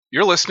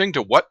You're listening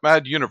to What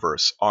Mad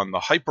Universe on the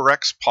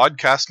HyperX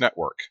Podcast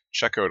Network.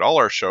 Check out all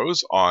our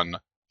shows on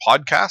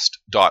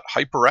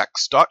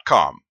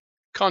podcast.hyperx.com.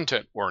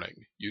 Content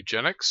warning: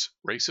 eugenics,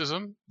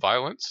 racism,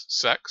 violence,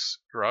 sex,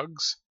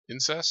 drugs,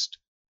 incest,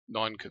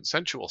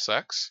 non-consensual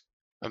sex,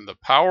 and the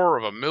power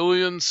of a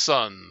million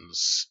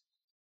suns.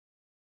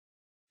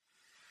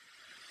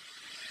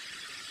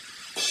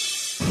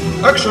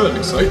 Action,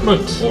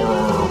 excitement,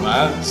 horror,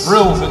 romance,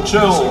 thrills and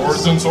chills,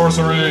 swords and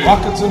sorcery,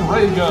 rockets and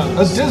ray guns,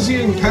 a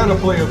dizzying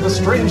panoply of the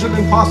strange and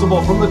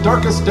impossible from the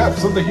darkest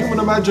depths of the human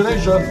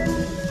imagination.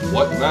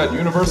 What mad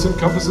universe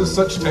encompasses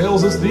such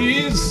tales as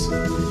these?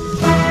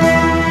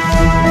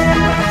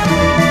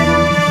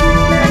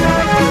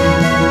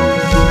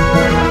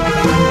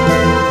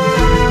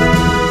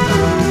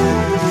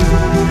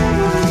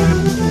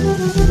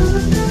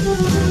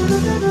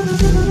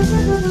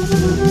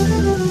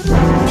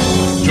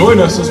 Join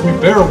us as we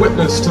bear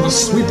witness to the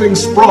sweeping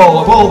sprawl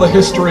of all the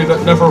history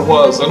that never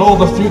was and all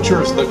the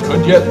futures that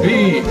could yet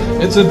be.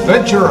 It's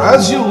adventure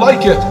as you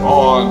like it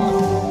on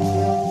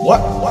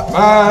What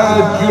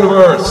Mad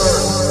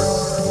Universe?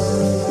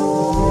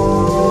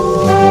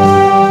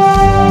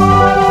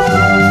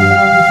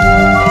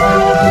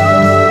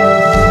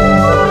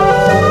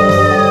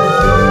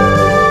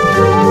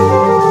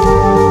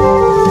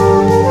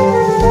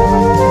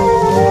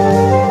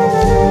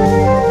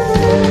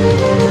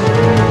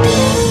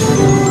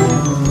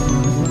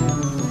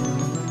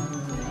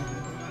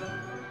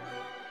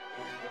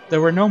 There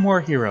were no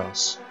more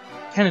heroes.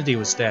 Kennedy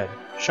was dead,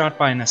 shot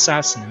by an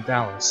assassin in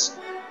Dallas.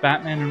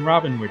 Batman and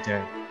Robin were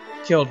dead,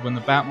 killed when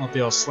the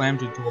Batmobile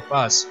slammed into a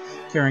bus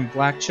carrying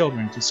black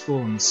children to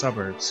school in the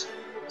suburbs.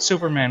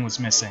 Superman was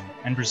missing,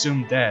 and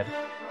presumed dead,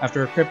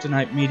 after a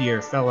kryptonite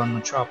meteor fell on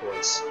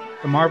Metropolis.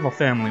 The Marvel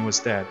family was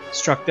dead,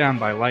 struck down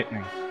by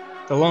lightning.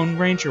 The Lone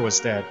Ranger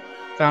was dead,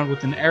 found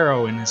with an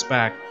arrow in his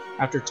back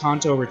after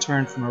Tonto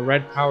returned from a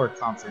Red Power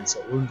conference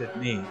at Wounded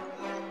Knee.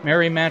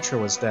 Mary Matra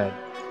was dead,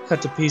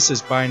 cut to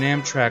pieces by an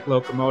Amtrak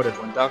locomotive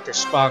when Dr.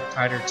 Spock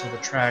tied her to the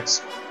tracks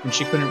when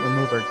she couldn't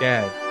remove her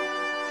gag.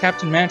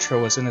 Captain Mantra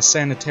was in a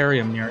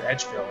sanitarium near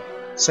Edgeville,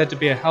 said to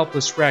be a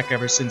helpless wreck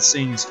ever since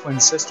seeing his twin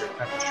sister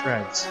cut to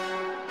shreds.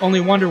 Only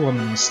Wonder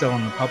Woman was still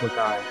in the public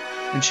eye,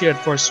 and she had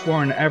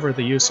forsworn ever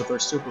the use of her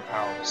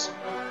superpowers.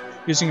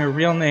 Using her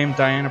real name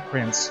Diana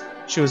Prince,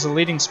 she was a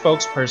leading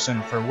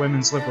spokesperson for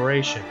women's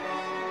liberation,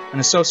 an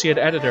associate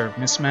editor of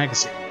Miss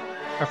Magazine,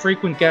 a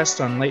frequent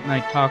guest on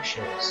late-night talk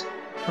shows.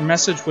 Her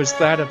message was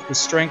that of the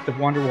strength of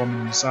Wonder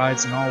Woman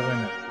resides in all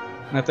women,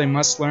 and that they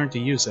must learn to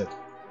use it.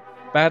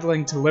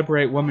 Battling to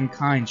liberate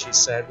womankind, she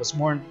said, was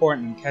more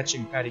important than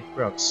catching petty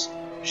crooks.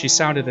 She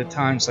sounded at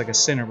times like a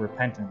sinner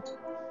repentant.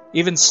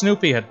 Even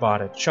Snoopy had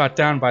bought it, shot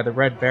down by the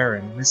Red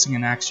Baron, missing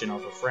in action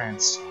over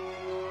France.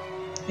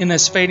 In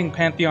this fading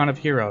pantheon of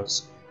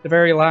heroes, the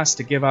very last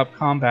to give up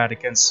combat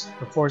against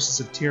the forces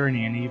of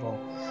tyranny and evil,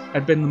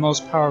 had been the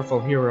most powerful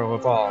hero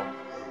of all.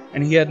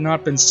 And he had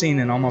not been seen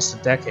in almost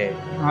a decade,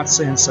 not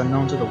since,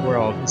 unknown to the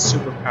world, his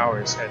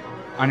superpowers had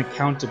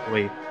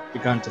unaccountably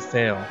begun to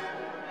fail.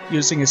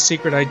 Using his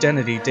secret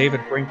identity,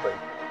 David Brinkley,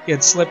 he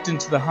had slipped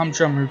into the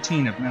humdrum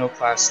routine of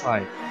middle-class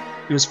life.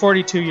 He was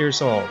 42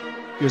 years old.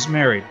 He was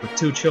married, with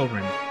 2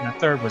 children, and a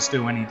third was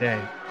due any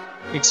day.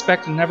 He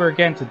expected never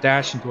again to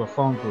dash into a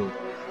phone booth,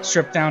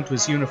 strip down to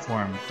his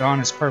uniform, don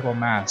his purple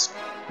mask,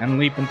 and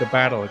leap into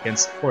battle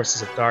against the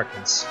forces of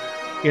darkness.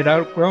 He had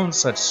outgrown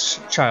such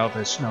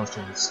childish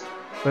notions,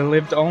 but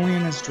lived only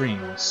in his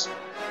dreams.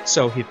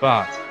 So he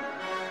thought.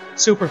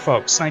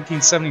 Superfolks,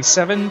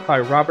 1977, by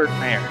Robert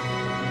Mayer.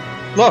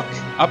 Look,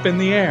 up in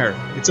the air.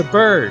 It's a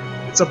bird.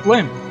 It's a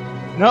blimp.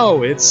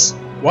 No, it's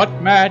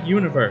What Mad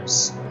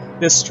Universe.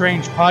 This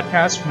strange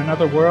podcast from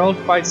another world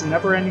fights a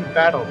never-ending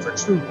battle for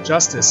truth,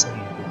 justice,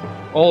 and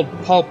old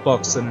pulp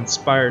books that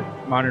inspired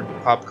modern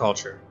pop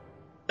culture.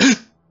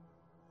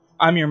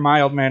 I'm your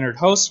mild-mannered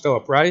host,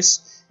 Philip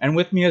Rice, and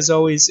with me as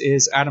always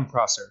is Adam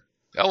Prosser.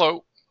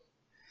 Hello.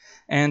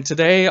 And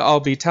today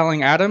I'll be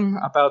telling Adam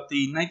about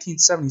the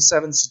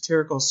 1977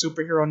 satirical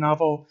superhero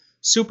novel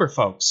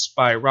Superfolks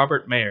by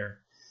Robert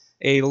Mayer,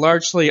 a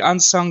largely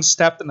unsung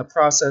step in the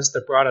process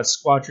that brought us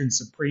Squadron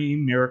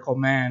Supreme, Miracle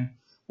Man,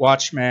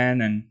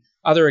 Watchman, and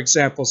other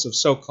examples of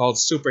so-called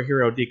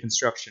superhero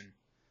deconstruction.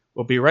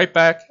 We'll be right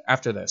back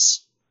after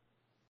this.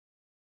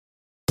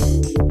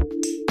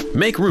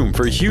 Make room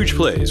for huge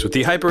plays with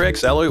the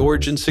HyperX Alloy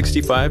Origin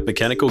 65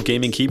 mechanical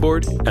gaming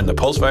keyboard and the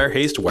Pulsefire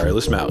Haste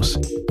wireless mouse.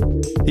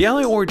 The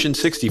Alloy Origin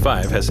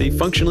 65 has a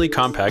functionally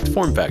compact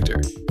form factor,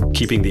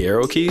 keeping the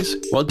arrow keys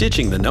while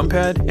ditching the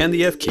numpad and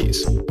the F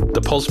keys. The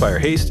Pulsefire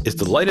Haste is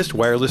the lightest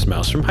wireless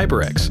mouse from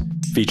HyperX,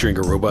 featuring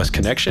a robust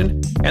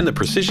connection and the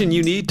precision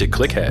you need to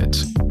click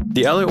heads.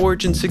 The Alloy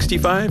Origin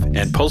 65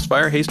 and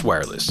Pulsefire Haste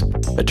wireless,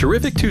 a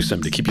terrific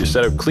twosome to keep your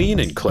setup clean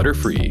and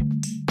clutter-free.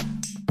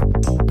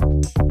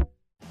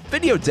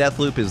 Video Death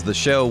Loop is the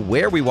show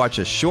where we watch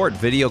a short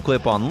video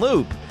clip on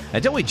loop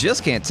until we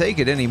just can't take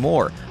it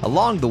anymore.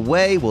 Along the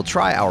way, we'll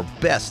try our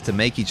best to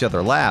make each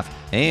other laugh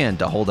and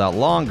to hold out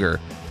longer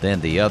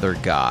than the other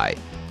guy.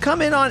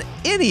 Come in on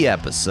any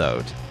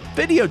episode.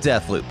 Video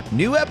Deathloop,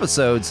 new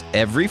episodes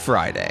every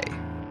Friday.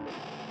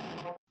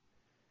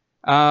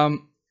 All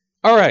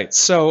right,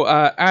 so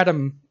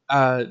Adam,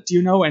 do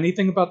you know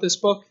anything about this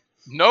book?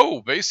 No,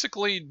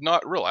 basically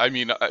not really. I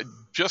mean,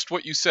 just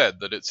what you said,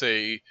 that it's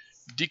a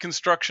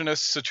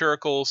deconstructionist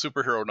satirical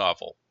superhero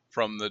novel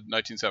from the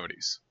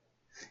 1970s.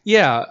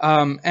 Yeah,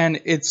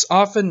 and it's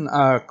often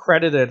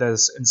credited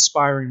as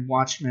inspiring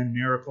Watchmen,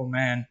 Miracle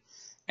Man,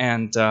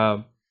 and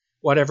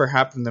Whatever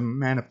Happened to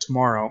Man of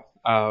Tomorrow,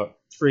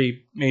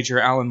 3 major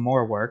Alan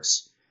Moore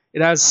works.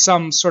 It has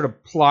some sort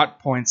of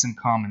plot points in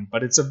common,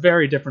 but it's a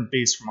very different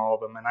beast from all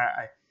of them, and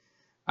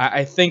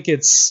I think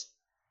it's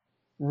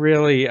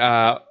really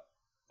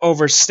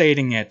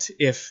overstating it.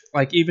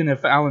 Even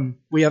if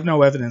we have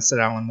no evidence that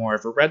Alan Moore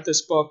ever read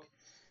this book,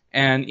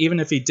 and even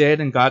if he did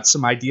and got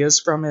some ideas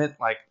from it,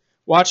 like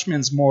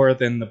Watchmen's more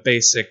than the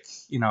basic,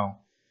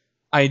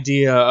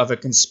 idea of a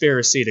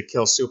conspiracy to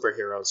kill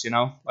superheroes.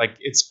 Like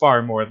it's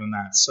far more than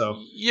that.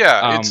 So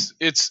yeah,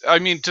 it's. I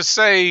mean, to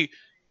say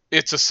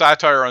it's a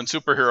satire on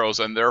superheroes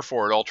and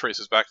therefore it all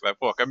traces back to that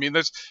book. I mean,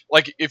 there's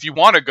like if you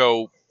want to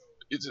go.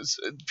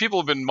 People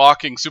have been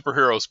mocking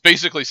superheroes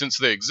basically since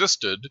they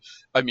existed.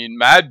 I mean,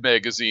 Mad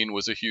Magazine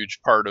was a huge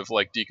part of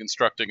like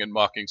deconstructing and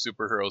mocking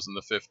superheroes in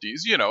the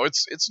 50s.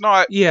 It's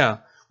not. Yeah.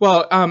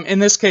 Well, in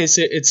this case,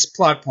 it's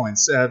plot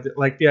points,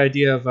 like the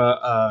idea of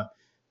a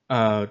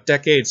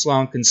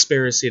decades-long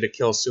conspiracy to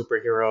kill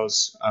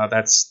superheroes.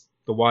 That's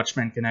the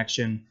Watchmen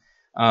connection.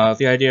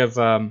 The idea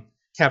of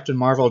Captain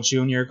Marvel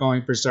Jr.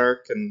 going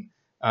berserk and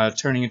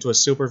turning into a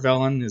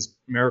supervillain is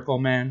Miracle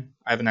Man.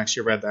 I haven't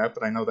actually read that,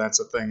 but I know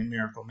that's a thing in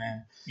Miracle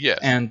Man. Yes.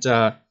 And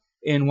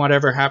in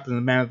Whatever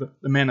Happened to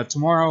the Man of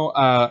Tomorrow,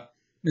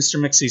 Mr.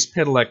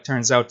 Mxyzptlk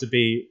turns out to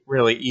be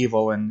really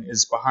evil and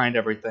is behind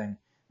everything.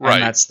 Right.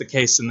 And that's the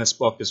case in this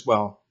book as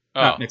well.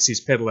 Not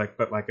Mxyzptlk,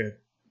 but like a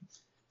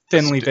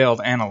thinly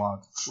veiled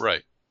analog.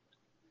 Right.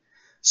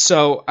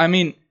 So, I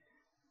mean,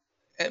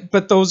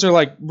 but those are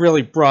like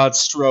really broad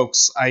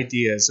strokes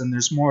ideas, and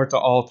there's more to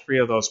all 3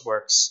 of those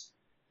works,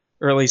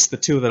 or at least the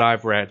 2 that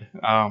I've read,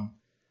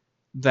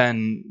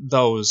 than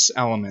those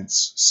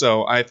elements.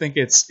 So I think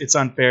it's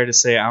unfair to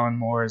say Alan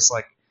Moore has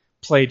like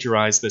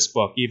plagiarized this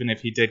book, even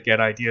if he did get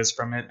ideas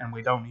from it, and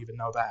we don't even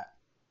know that.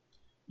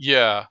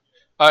 Yeah.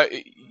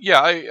 I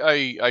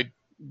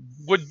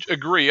would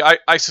agree.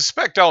 I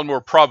suspect Alan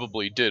Moore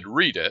probably did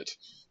read it,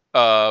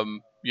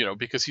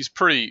 because he's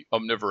pretty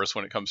omnivorous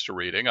when it comes to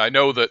reading. I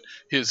know that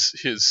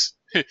he's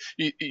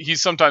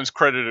sometimes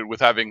credited with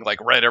having like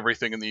read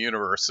everything in the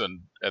universe, and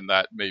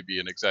that may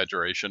be an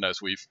exaggeration.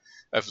 As we've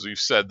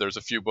said, there's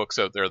a few books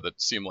out there that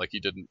seem like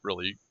he didn't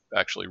really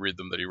actually read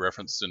them, that he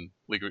referenced in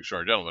League of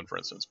Extraordinary Gentlemen, for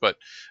instance. But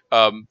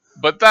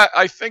that,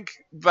 I think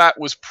that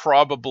was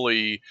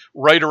probably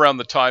right around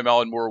the time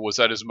Alan Moore was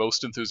at his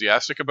most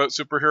enthusiastic about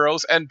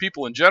superheroes, and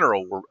people in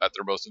general were at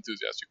their most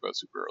enthusiastic about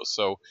superheroes.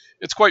 So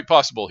it's quite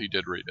possible he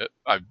did read it.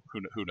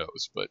 Who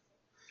knows? But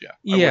yeah.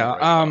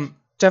 Yeah.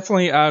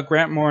 Definitely,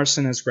 Grant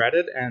Morrison has read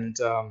it and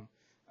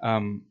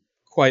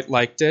quite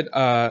liked it,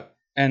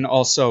 and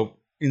also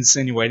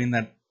insinuated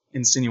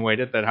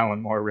that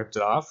Alan Moore ripped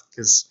it off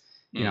because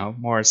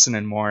Morrison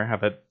and Moore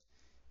have a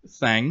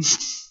thing.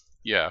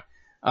 Yeah.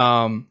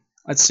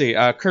 Let's see.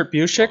 Kurt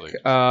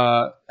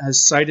Busiek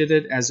has cited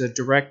it as a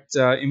direct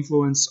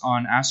influence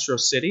on Astro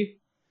City.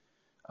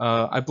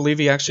 I believe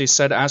he actually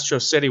said Astro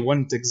City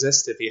wouldn't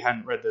exist if he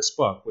hadn't read this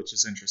book, which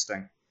is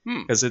interesting.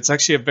 Because it's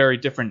actually a very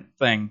different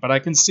thing, but I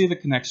can see the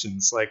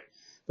connections. Like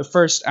the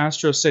first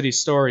Astro City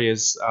story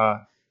is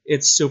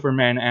it's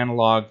Superman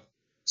analog,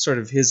 sort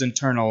of his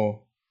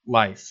internal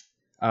life.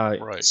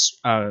 Right.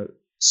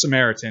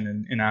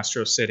 Samaritan in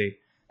Astro City,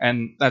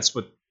 and that's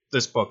what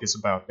this book is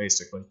about,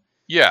 basically.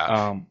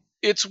 Yeah.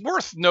 It's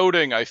worth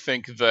noting, I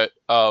think, that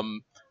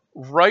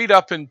right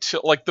up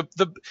until like the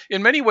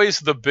in many ways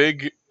the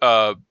big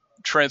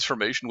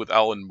transformation with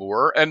Alan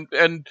Moore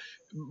and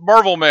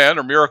Marvel Man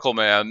or Miracle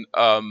Man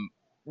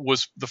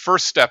was the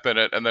first step in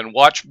it, and then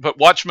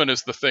Watchmen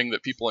is the thing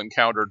that people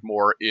encountered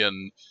more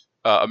in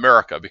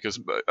America, because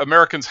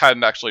Americans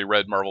hadn't actually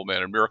read Marvel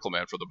Man and Miracle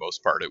Man for the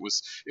most part. It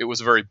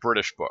was a very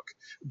British book,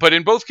 but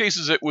in both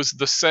cases it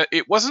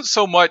wasn't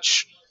so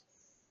much.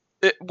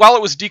 While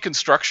it was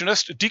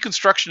deconstructionist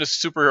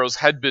superheroes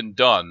had been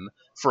done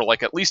for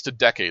like at least a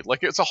decade.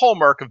 Like it's a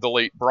hallmark of the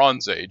late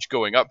Bronze Age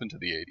going up into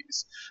the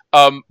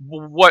 80s.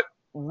 What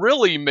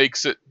really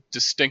makes it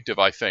distinctive,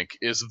 I think,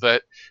 is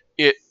that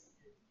it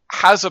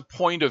has a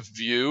point of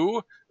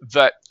view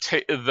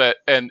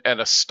and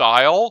a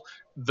style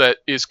that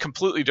is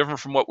completely different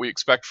from what we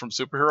expect from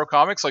superhero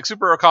comics. Like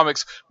superhero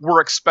comics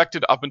were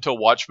expected up until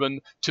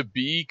Watchmen to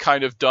be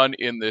kind of done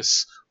in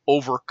this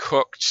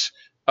overcooked,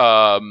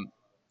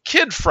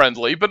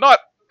 kid-friendly, but not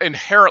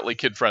inherently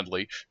kid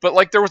friendly, but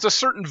like there was a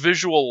certain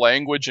visual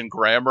language and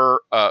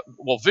grammar,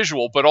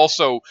 visual, but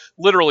also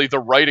literally the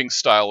writing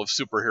style of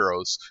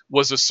superheroes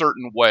was a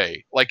certain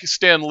way. Like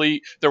Stan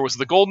Lee, there was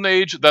the Golden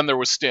Age, then there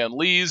was Stan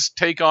Lee's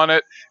take on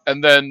it,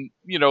 and then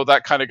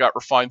that kind of got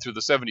refined through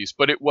the 70s.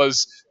 But it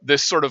was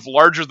this sort of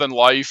larger than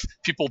life,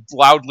 people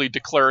loudly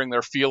declaring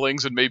their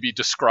feelings and maybe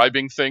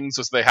describing things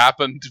as they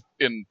happened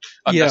in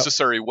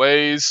unnecessary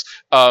ways.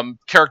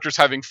 Characters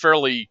having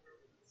fairly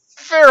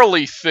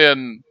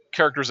thin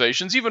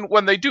characterizations. Even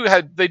when they did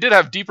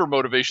have deeper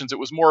motivations, it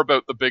was more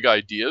about the big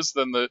ideas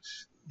than the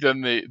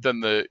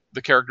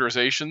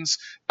characterizations,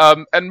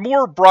 and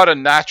more brought a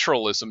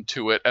naturalism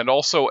to it, and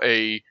also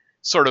a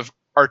sort of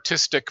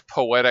artistic,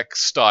 poetic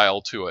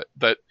style to it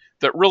that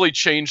really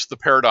changed the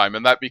paradigm,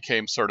 and that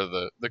became sort of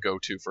the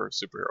go-to for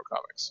superhero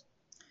comics.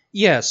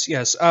 Yes.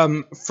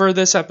 For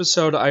this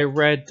episode, I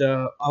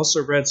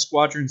also read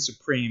Squadron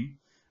Supreme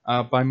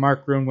by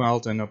Mark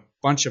Grunwald and a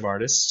bunch of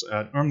artists.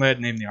 Normally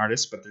I'd name the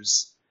artists, but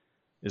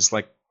there's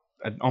like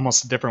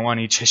almost a different one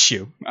each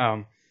issue.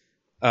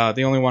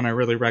 The only one I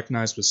really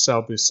recognized was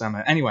Sal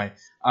Buscema. Anyway,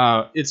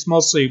 it's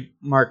mostly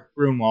Mark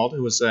Grunwald,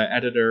 who was an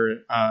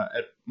editor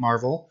at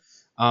Marvel,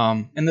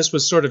 and this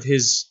was sort of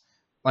his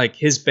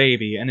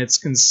baby, and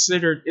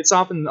it's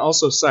often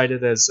also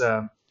cited as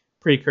a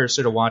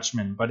precursor to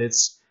Watchmen, but it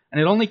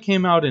only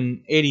came out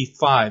in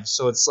 '85,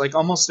 so it's like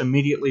almost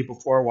immediately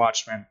before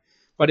Watchmen.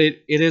 But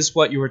it is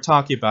what you were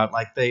talking about.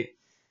 Like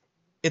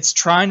it's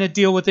trying to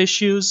deal with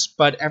issues,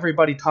 but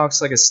everybody talks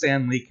like a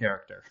Stan Lee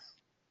character.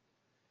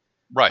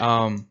 Right.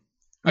 I'm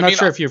not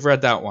sure if you've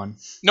read that one.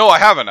 No, I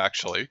haven't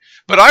actually.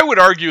 But I would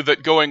argue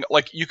that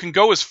you can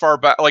go as far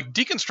back, like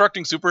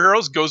deconstructing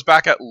superheroes goes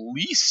back at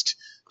least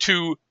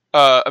to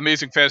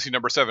Amazing Fantasy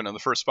number 7 in the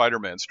first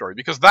Spider-Man story,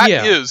 because that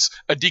is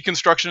a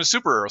deconstruction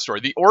of superhero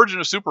story. The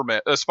origin of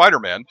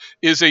Spider-Man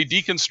is a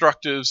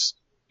deconstructive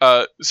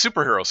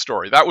superhero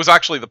story. That was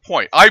actually the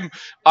point.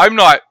 I'm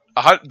not.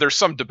 There's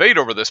some debate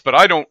over this, but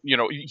I don't.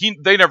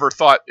 They never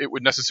thought it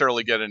would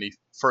necessarily get any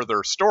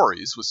further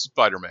stories with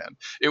Spider-Man.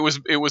 It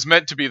was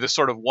meant to be this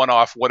sort of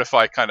one-off. What if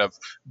I kind of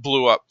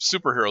blew up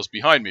superheroes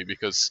behind me,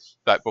 because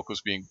that book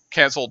was being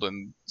canceled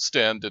and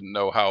Stan didn't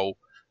know how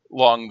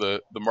long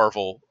the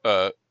Marvel,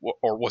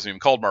 or wasn't even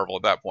called Marvel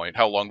at that point,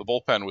 how long the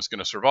bullpen was going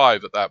to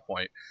survive at that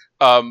point.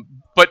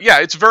 But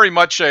yeah, it's very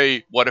much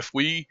a what if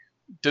we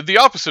did the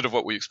opposite of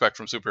what we expect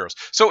from superheroes.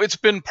 So it's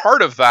been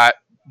part of that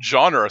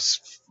genre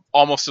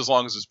almost as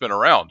long as it's been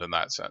around in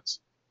that sense.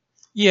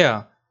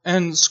 Yeah,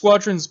 and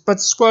Squadron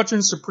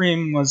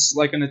Supreme was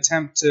like an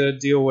attempt to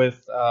deal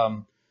with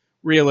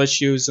real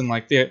issues, and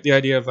like the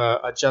idea of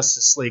a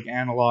Justice League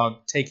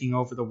analog taking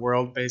over the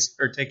world,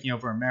 or taking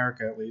over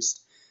America at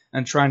least,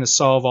 and trying to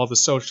solve all the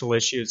social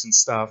issues and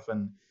stuff,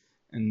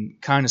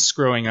 and kind of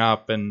screwing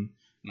up, and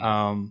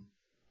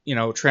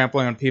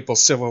trampling on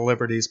people's civil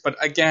liberties.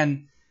 But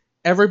again,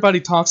 everybody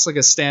talks like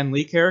a Stan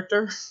Lee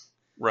character.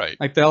 Right.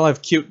 Like they all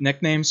have cute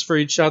nicknames for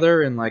each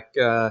other, and like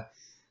I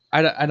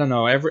don't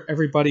know,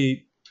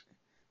 everybody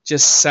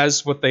just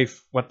says what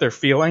they're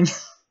feeling.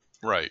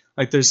 Right.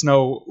 Like there's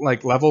no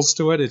like levels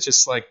to it. It's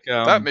just like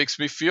that makes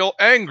me feel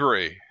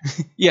angry.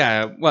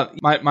 Yeah. Well,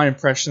 my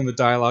impression of the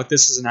dialogue.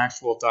 This is an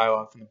actual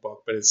dialogue from the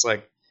book, but it's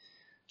like,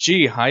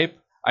 gee, hype.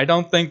 I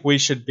don't think we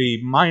should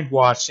be mind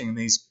watching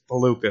these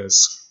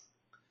palookas.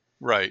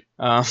 Right.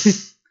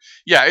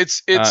 Yeah.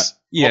 It's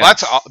yeah.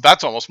 Well,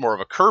 that's almost more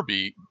of a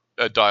Kirby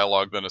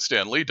dialogue than a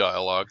Stan Lee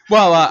dialogue.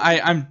 Well,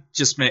 I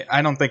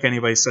don't think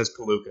anybody says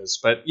palookas,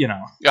 but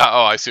Yeah.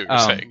 Oh, I see what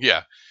you're saying.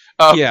 Yeah.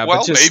 Yeah. Well,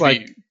 but just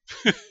maybe.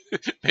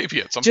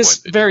 Maybe at some point.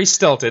 Just very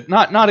stilted.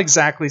 Not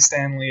exactly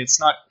Stan Lee. It's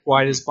not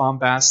quite as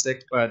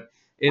bombastic, but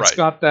it's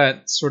got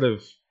that sort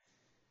of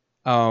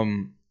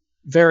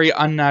very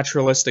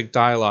unnaturalistic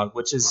dialogue,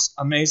 which is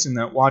amazing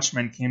that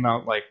Watchmen came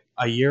out like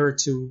a year or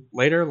two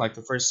later. Like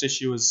the first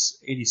issue was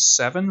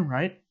 87,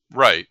 right?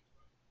 Right.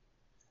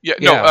 Yeah,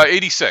 no,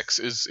 86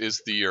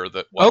 is the year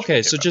that Watchmen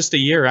came so out. Just a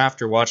year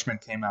after Watchmen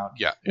came out.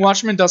 Yeah.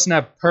 Watchmen doesn't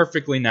have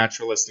perfectly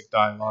naturalistic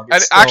dialogue.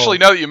 And actually,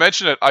 now that you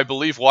mention it, I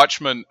believe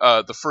Watchmen,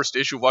 the first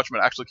issue of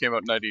Watchmen actually came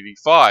out in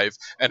 1985,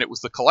 and it was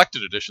the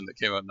collected edition that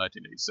came out in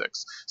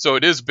 1986. So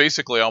it is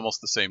basically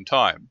almost the same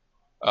time.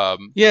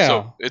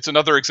 So it's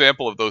another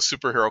example of those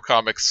superhero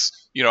comics,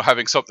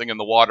 having something in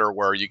the water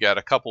where you get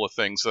a couple of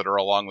things that are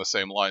along the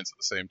same lines at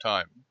the same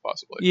time,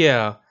 possibly.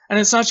 Yeah. And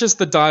it's not just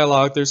the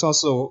dialogue. There's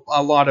also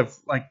a lot of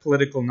like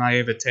political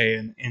naivete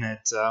in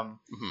it.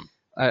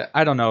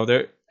 I don't know.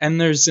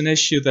 There's an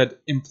issue that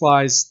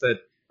implies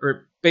that,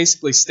 or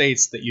basically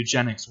states that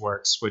eugenics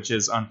works, which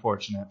is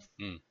unfortunate.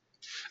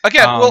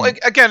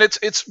 Again,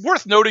 it's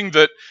worth noting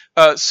that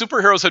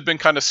superheroes had been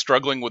kind of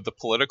struggling with the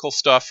political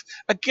stuff.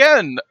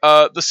 Again,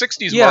 the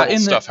 60s Marvel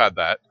stuff had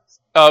that.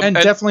 And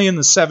definitely in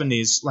the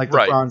 70s, like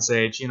the Bronze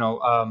Age,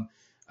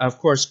 of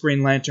course,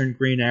 Green Lantern,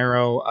 Green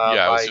Arrow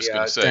by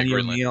Denny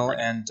O'Neil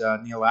and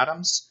Neil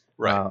Adams,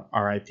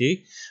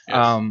 R.I.P.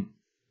 Yes.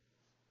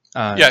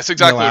 Yes,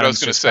 exactly Neil what I was Adams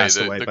going to just say. passed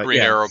away, The but Green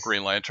yeah. Arrow,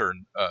 Green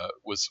Lantern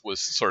was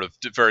sort of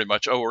very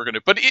much, we're going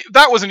to. But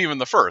that wasn't even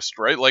the first,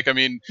 right? Like, I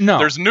mean, No.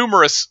 there's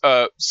numerous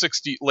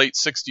late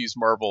 60s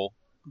Marvel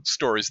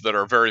stories that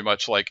are very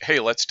much like, hey,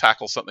 let's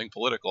tackle something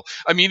political.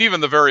 I mean,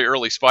 even the very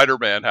early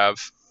Spider-Man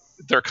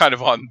they're kind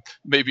of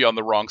maybe on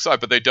the wrong side,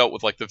 but they dealt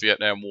with like the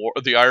Vietnam War.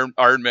 The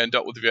Iron Man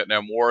dealt with the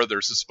Vietnam War.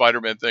 There's a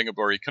Spider-Man thing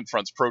where he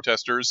confronts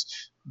protesters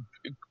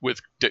with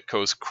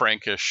Ditko's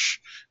crankish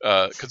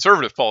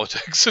conservative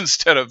politics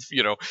instead of,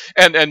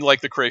 and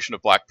like the creation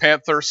of Black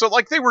Panther. So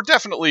like they were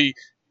definitely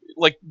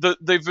like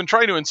they've been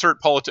trying to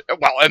insert politics.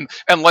 Well,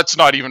 and let's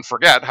not even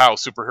forget how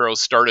superheroes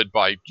started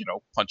by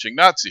punching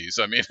Nazis.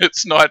 I mean,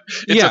 it's a thing. I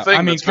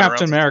mean, that's been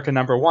Captain around. America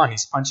 #1,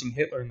 he's punching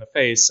Hitler in the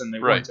face, and they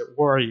weren't at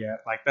war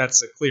yet. Like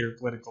that's a clear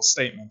political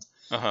statement.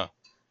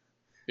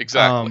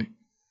 Exactly.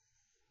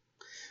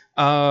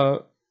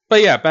 But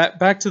yeah,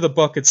 back to the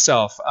book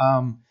itself.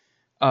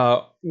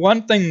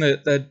 One thing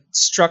that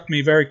struck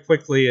me very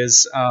quickly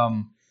is,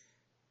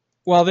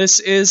 while this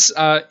is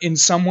in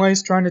some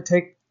ways trying to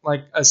take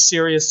like a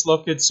serious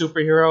look at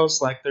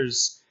superheroes, like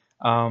there's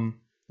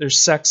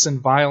sex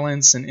and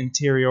violence and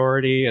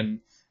interiority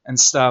and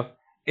stuff,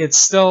 it's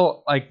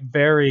still like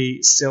very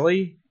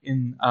silly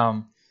in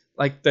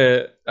like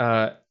the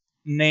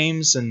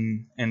names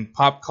and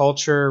pop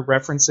culture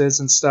references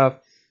and stuff.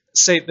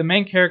 Say the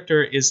main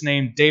character is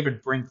named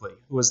David Brinkley,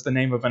 who was the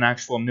name of an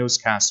actual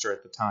newscaster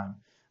at the time.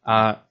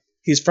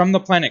 He's from the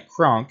planet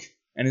Kronk,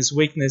 and his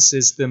weakness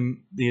is the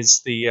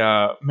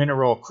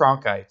mineral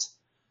Kronkite.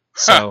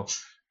 So,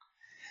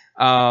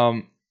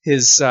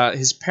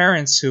 his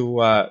parents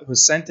who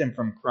sent him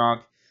from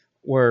Kronk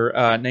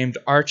were named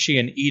Archie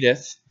and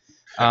Edith,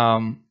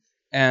 and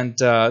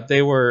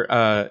they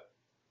were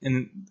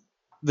in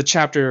the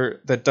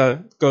chapter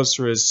that goes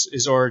through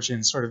his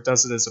origin. Sort of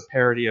does it as a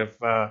parody of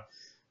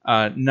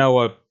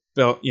Noah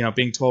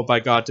being told by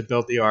God to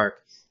build the ark.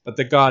 But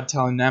the god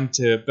telling them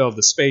to build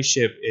the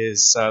spaceship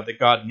is the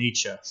god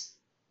Nietzsche.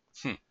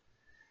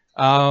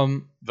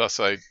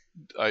 Thus, I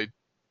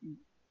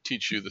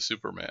teach you the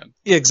Superman.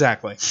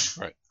 Exactly.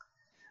 Right.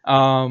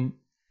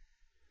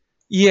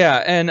 Yeah,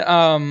 and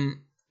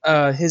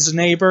his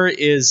neighbor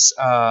is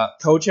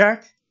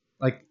Kojak,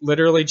 like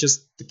literally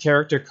just the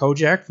character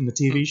Kojak from the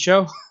TV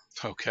show.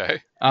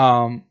 Okay.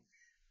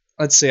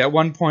 Let's see. At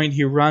one point,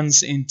 he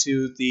runs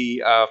into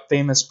the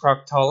famous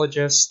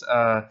proctologist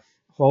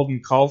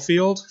Holden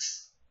Caulfield.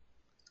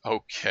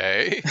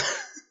 Okay.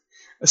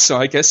 So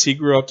I guess he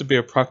grew up to be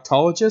a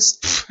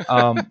proctologist.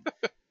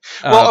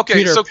 Well,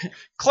 okay, so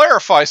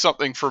clarify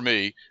something for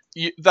me.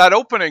 That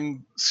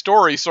opening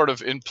story sort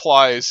of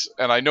implies,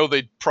 and I know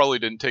they probably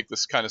didn't take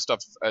this kind of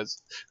stuff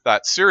as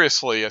that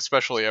seriously,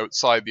 especially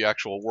outside the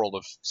actual world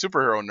of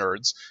superhero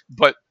nerds,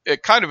 but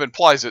it kind of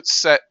implies it's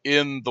set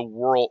in the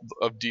world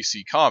of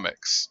DC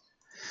Comics.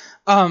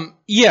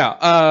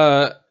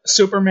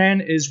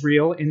 Superman is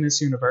real in this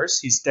universe.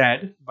 He's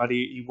dead, but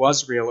he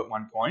was real at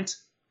one point.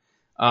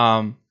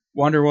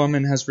 Wonder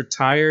Woman has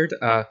retired,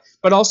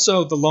 but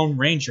also the Lone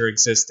Ranger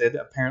existed,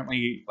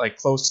 apparently like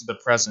close to the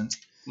present.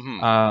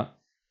 Mm-hmm.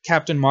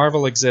 Captain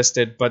Marvel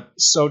existed, but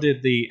so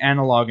did the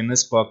analog in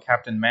this book,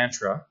 Captain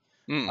Mantra.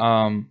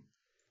 Mm.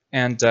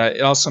 And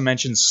it also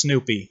mentions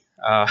Snoopy.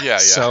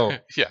 So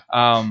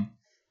yeah.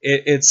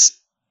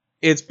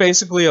 It's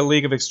basically a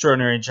League of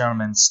Extraordinary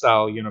Gentlemen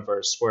style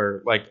universe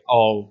where like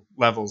all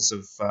levels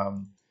of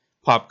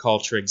pop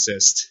culture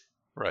exist.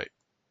 Right,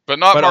 but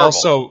not Marvel.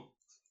 Also,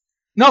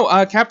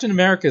 no, Captain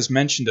America is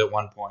mentioned at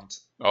one point.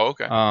 Oh,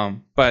 okay.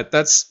 But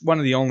that's one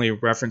of the only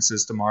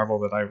references to Marvel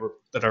that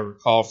I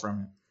recall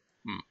from it.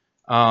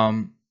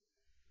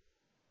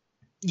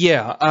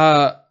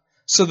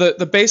 So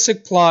the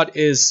basic plot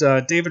is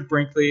David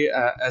Brinkley,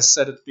 as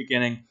said at the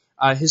beginning.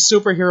 His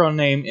superhero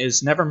name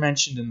is never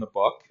mentioned in the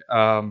book.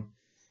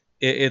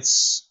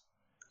 It's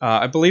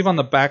I believe on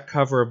the back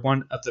cover of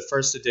one of the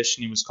first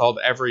edition he was called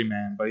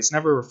Everyman, but he's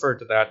never referred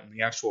to that in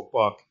the actual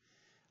book.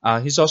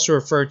 He's also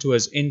referred to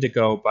as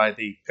Indigo by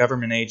the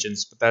government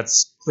agents, but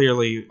that's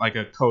clearly like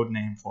a code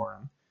name for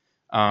him.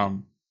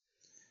 And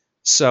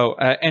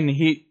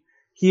he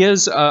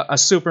is a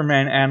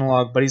Superman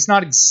analog, but he's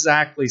not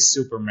exactly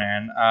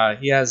Superman.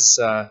 He has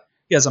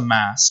a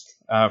mask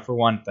for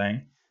one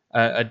thing,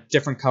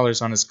 different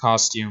colors on his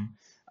costume.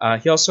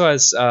 He also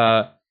has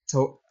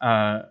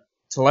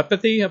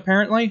telepathy.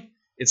 Apparently,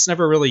 it's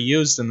never really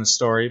used in the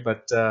story,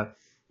 but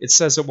it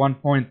says at one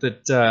point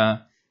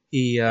that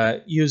he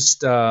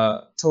used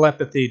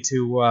telepathy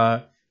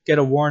to get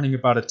a warning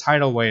about a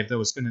tidal wave that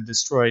was going to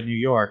destroy New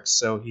York,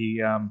 so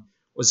he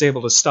was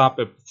able to stop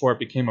it before it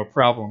became a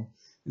problem.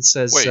 It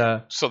says...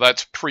 Wait, so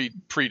that's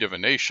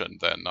pre-divination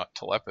then, not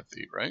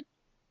telepathy, right?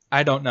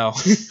 I don't know.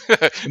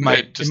 It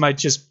might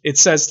just... It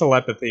says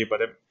telepathy, but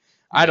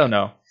I don't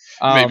know.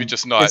 Maybe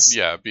just not,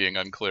 being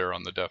unclear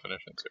on the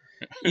definitions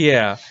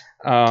Yeah.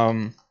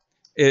 here.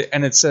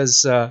 It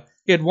says...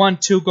 he had won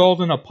 2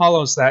 Golden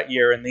Apollos that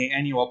year in the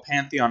annual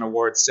Pantheon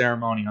Awards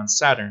ceremony on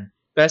Saturn.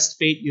 Best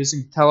feat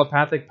using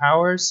telepathic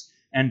powers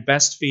and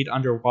best feat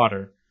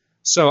underwater.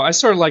 So I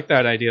sort of like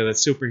that idea that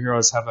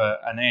superheroes have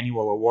an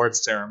annual award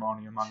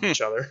ceremony among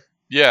each other,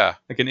 Yeah,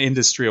 like an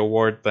industry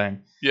award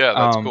thing. yeah,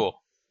 that's Um,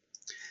 cool.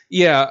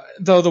 Yeah,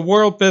 though the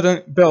world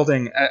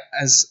building,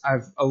 as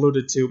I've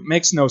alluded to,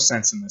 makes no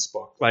sense in this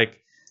book. Like,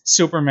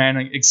 Superman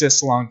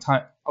exists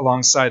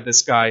alongside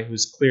this guy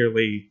who's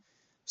clearly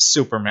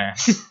Superman,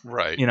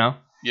 Right. you know?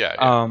 Yeah.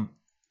 yeah. Um,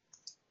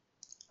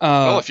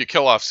 Well, if you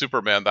kill off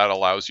Superman, that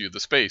allows you the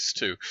space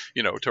to,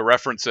 to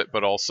reference it,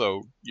 but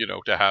also,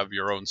 to have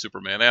your own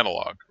Superman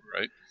analog,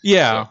 right?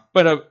 yeah, So-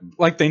 but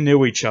like they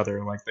knew each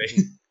other, like they...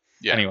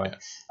 Yeah. Anyway.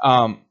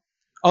 yeah.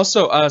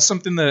 Also,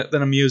 something that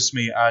amused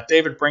me,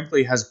 David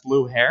Brinkley has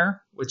blue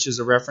hair, which is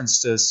a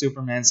reference to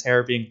Superman's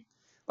hair being...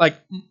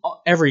 Like,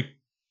 every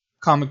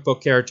comic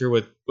book character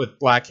with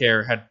black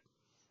hair had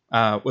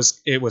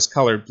was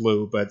colored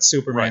blue, but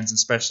Superman's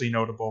especially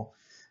notable.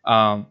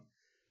 A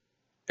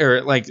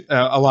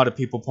lot of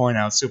people point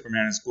out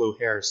Superman has blue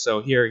hair,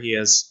 so here he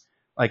is,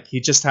 like, he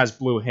just has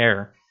blue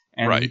hair,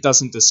 and he Right.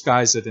 doesn't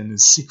disguise it in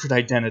his secret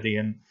identity.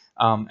 And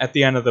at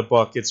the end of the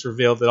book, it's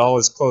revealed that all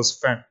his close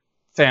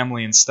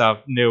family and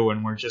stuff knew,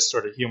 and were just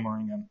sort of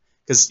humoring him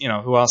because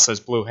who else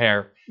has blue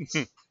hair?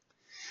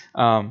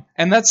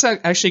 And that's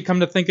actually, come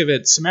to think of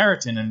it,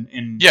 Samaritan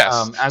in Yes,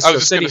 I was Astro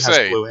just City gonna has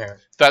say, blue hair.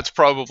 That's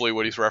probably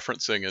what he's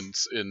referencing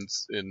in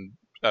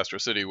Astro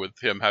City, with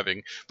him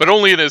having, but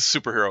only in his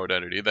superhero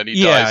identity. Then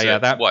he dies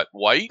at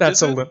white?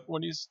 That's is it?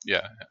 When he's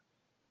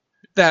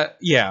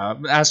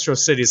Astro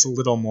City is a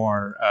little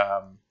more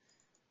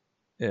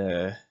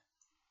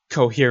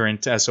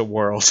coherent as a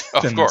world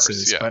Of than course, this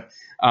is. yeah. But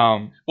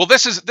Well,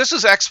 this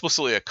is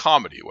explicitly a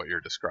comedy. What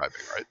you're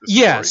describing, right? This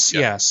yes,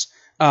 story? Yeah. yes.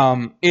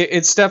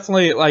 It's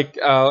definitely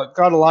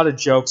got a lot of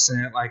jokes in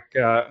it. Like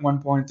at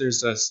one point,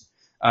 there's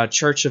a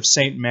Church of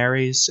St.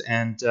 Mary's,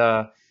 and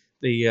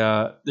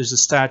there's a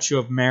statue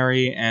of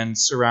Mary, and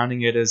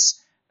surrounding it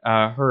is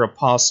her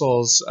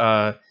apostles,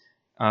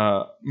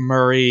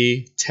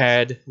 Murray,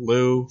 Ted,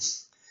 Lou,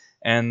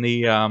 and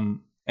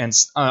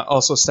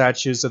also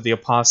statues of the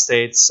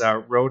apostates,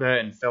 Rhoda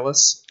and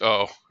Phyllis.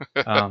 Oh,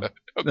 The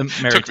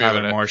Mary Took me a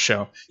Tyler minute. Moore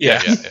Show.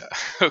 yeah.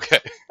 Okay.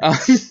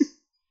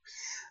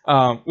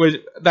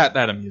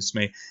 That amused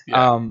me.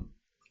 Yeah. And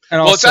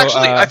Well, also, it's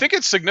actually, I think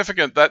it's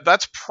significant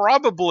that's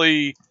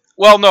probably,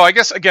 well, no, I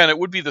guess, again, it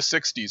would be the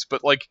 60s,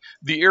 but like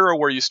the era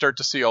where you start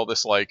to see all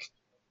this like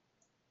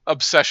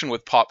obsession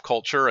with pop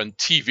culture and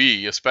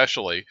TV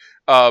especially.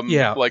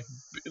 Yeah. Like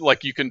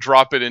you can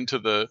drop it into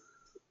the,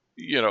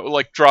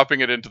 like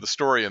dropping it into the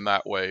story in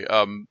that way.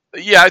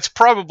 Yeah, it's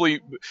probably,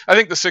 I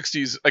think the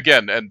 60s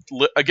again, and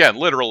again,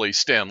 literally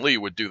Stan Lee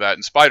would do that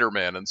in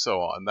Spider-Man and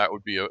so on. That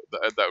would be a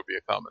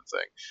common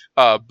thing.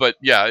 But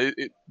yeah,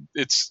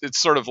 it's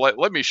sort of like,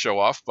 let me show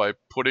off by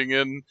putting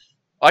in,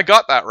 I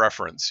got that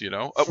reference,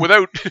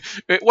 without,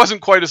 it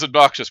wasn't quite as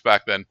obnoxious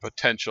back then,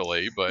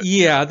 potentially, but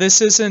yeah,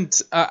 this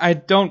isn't. I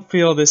don't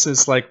feel this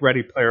is like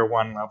Ready Player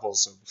One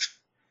levels of.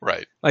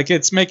 right. Like,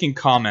 it's making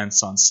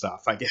comments on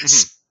stuff, I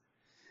guess.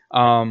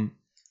 Mm-hmm.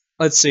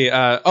 Let's see.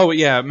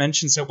 It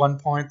mentions at one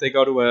point they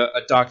go to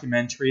a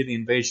documentary, the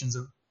invasion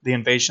of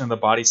the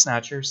Body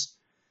Snatchers.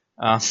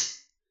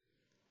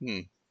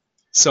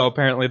 So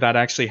apparently that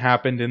actually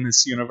happened in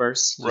this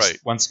universe. Just Right.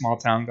 One small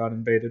town got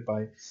invaded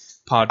by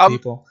pod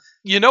people.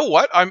 You know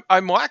what?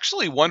 I'm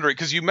actually wondering,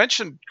 because you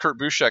mentioned Kurt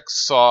Busiek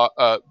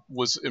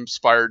was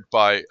inspired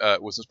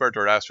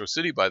toward Astro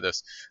City by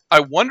this.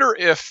 I wonder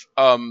if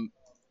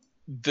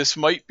this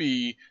might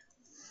be,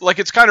 like,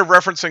 it's kind of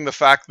referencing the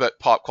fact that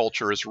pop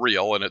culture is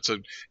real, and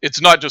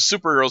it's not just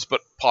superheroes, but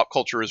pop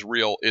culture is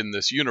real in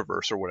this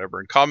universe or whatever,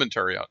 and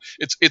commentary on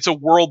it's a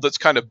world that's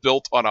kind of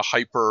built on a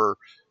hyper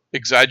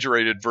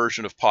exaggerated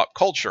version of pop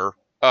culture.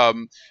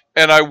 And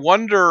I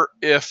wonder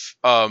if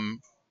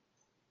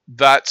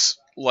that's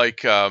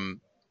like,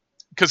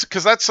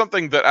 because that's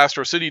something that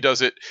Astro City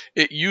does. It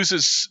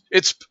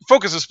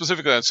focuses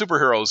specifically on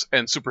superheroes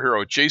and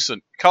superhero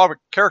adjacent comic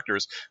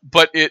characters,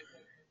 but it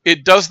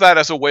does that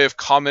as a way of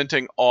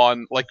commenting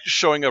on, like,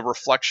 showing a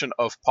reflection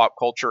of pop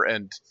culture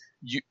and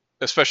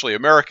especially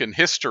American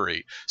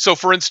history. So,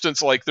 for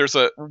instance, like, there's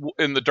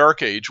in the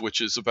Dark Age,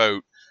 which is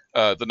about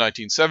the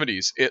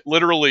 1970s. It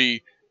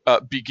literally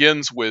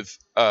begins with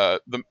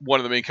one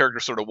of the main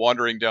characters sort of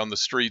wandering down the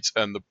streets,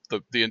 and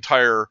the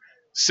entire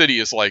city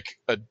is like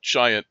a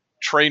giant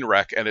train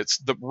wreck, and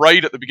it's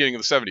right at the beginning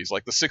of the 70s,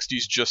 like the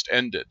 60s just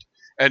ended,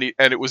 and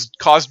it was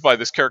caused by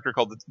this character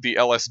called the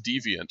LS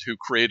Deviant, who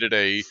created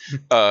it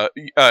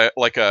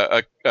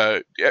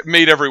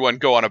made everyone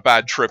go on a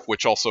bad trip,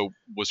 which also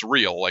was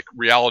real, like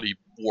reality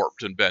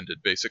warped and bended,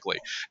 basically.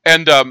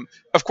 And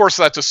of course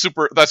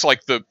that's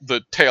like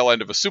the tail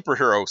end of a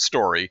superhero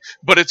story,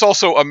 but it's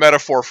also a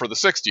metaphor for the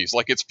 60s.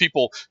 Like, it's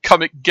people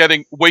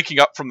waking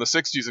up from the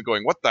 60s and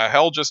going, what the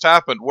hell just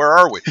happened? Where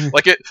are we?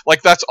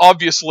 like that's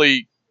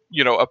obviously,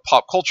 a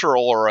pop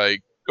cultural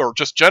or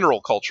just general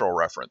cultural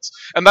reference.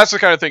 And that's the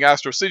kind of thing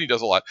Astro City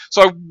does a lot.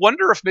 So I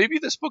wonder if maybe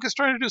this book is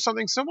trying to do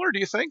something similar, do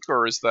you think?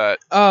 Or is that...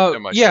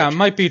 It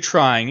might be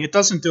trying. It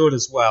doesn't do it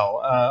as well.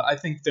 I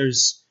think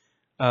there's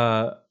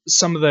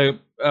some of the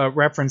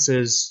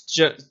references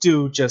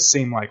do just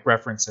seem like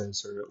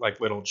references or like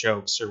little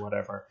jokes or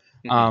whatever.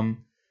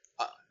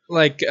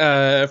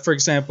 For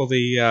example,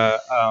 the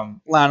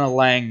Lana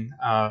Lang,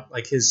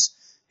 like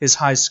his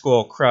high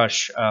school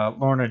crush,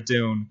 Lorna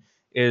Doone,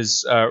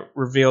 is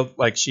revealed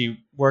like she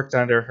worked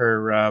under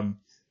her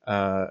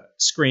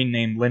screen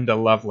name Linda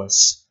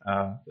Lovelace,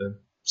 the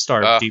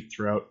star of Deep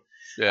Throat.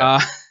 Yeah.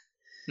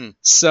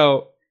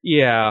 So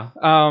yeah,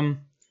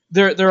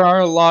 there are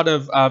a lot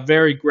of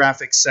very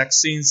graphic sex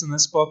scenes in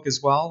this book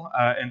as well,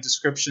 and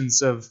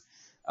descriptions of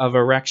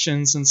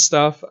erections and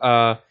stuff.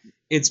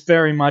 It's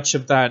very much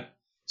of that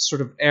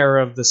sort of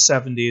era of the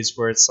 70s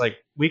where it's like,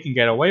 we can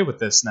get away with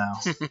this now.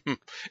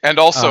 And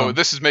also,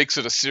 makes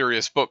it a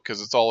serious book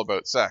because it's all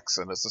about sex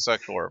and it's a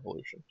sexual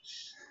revolution.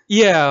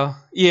 Yeah.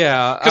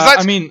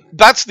 Because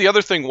that's the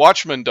other thing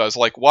Watchmen does.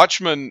 Like,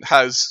 Watchmen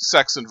has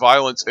sex and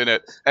violence in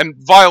it, and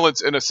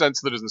violence in a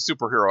sense that isn't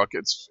superheroic.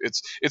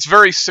 It's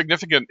very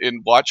significant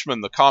in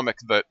Watchmen, the comic,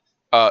 that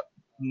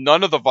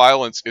none of the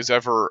violence is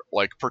ever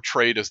like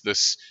portrayed as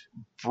this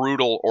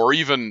brutal or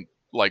even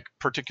like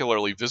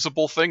particularly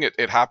visible thing.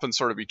 It happens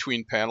sort of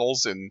between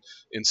panels in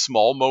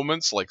small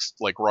moments, like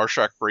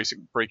Rorschach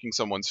breaking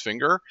someone's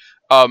finger,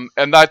 and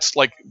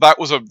that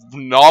was a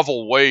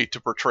novel way to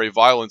portray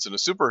violence in a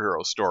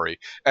superhero story.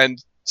 And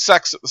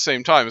sex at the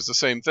same time is the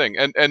same thing.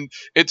 And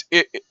it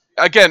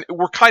again,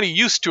 we're kind of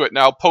used to it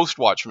now post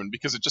Watchmen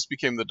because it just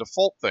became the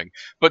default thing.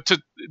 But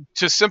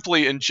to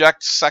simply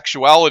inject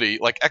sexuality,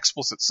 like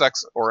explicit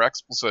sex or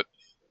explicit,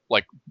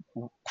 like,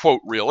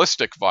 quote,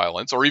 realistic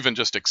violence, or even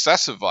just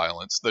excessive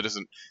violence that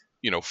isn't,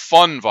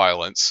 fun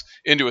violence,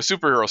 into a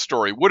superhero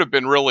story would have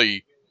been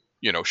really,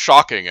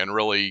 shocking, and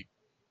really,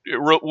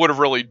 would have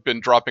really been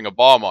dropping a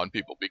bomb on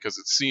people because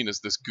it's seen as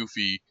this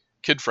goofy,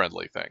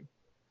 kid-friendly thing.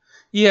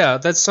 Yeah,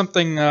 that's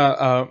something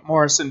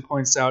Morrison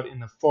points out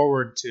in the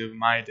foreword to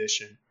my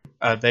edition.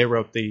 They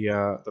wrote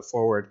the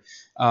foreword.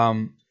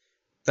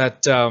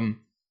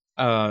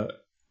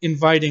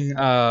 Inviting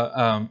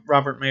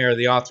Robert Mayer,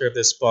 the author of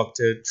this book,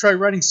 to try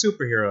writing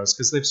superheroes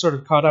because they've sort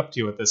of caught up to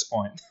you at this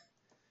point.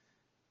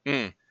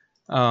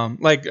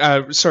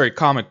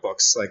 Comic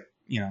books, like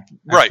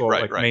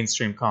right.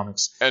 mainstream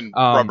comics. And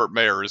Robert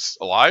Mayer is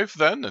alive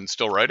then and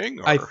still writing?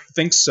 Or? I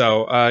think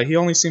so. He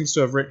only seems to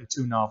have written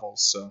 2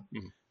 novels, so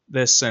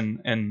this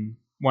and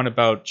one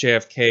about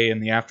JFK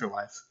in the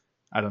afterlife.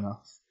 I don't know.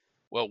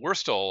 Well, we're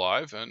still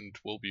alive, and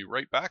we'll be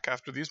right back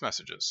after these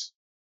messages.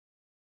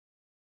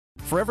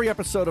 For every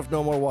episode of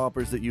No More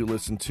Whoppers that you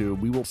listen to,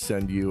 we will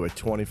send you a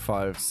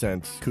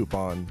 25-cent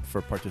coupon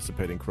for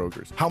participating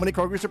Krogers. How many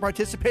Krogers are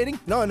participating?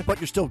 None, but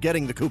you're still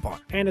getting the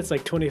coupon. And it's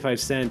like 25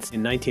 cents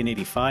in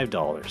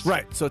 $1985.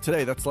 Right, so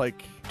today that's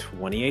like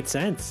 28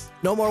 cents.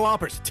 No More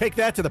Whoppers. Take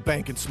that to the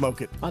bank and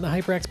smoke it. On the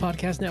HyperX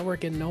Podcast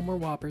Network and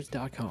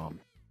NoMoreWhoppers.com.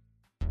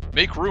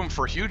 Make room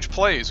for huge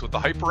plays with the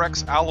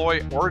HyperX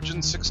Alloy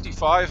Origin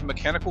 65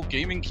 mechanical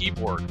gaming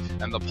keyboard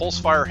and the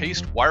Pulsefire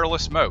Haste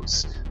wireless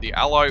mouse. The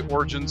Alloy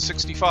Origin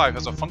 65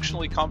 has a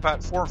functionally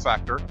compact form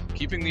factor,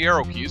 keeping the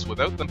arrow keys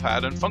without the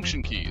pad and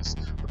function keys.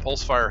 The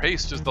Pulsefire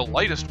Haste is the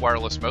lightest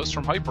wireless mouse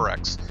from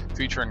HyperX,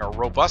 featuring a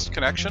robust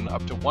connection,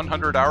 up to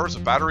 100 hours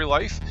of battery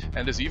life,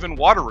 and is even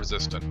water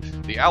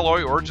resistant. The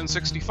Alloy Origin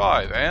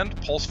 65 and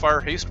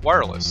Pulsefire Haste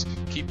wireless.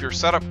 Keep your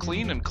setup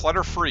clean and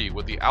clutter-free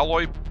with the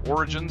Alloy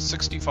Origin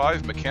 65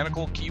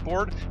 mechanical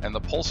keyboard and the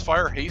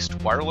Pulsefire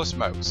Haste wireless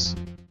mouse.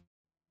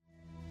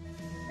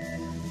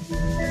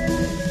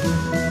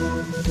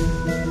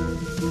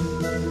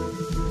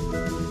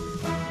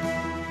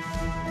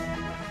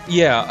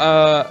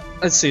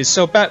 Let's see.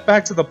 So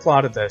back to the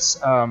plot of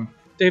this.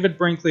 David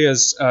Brinkley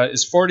is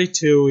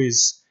 42.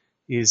 He's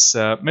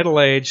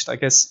middle-aged. I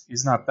guess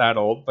he's not that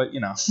old, but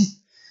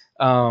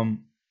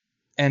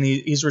and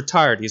he's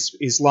retired.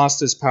 He's lost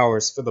his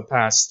powers for the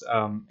past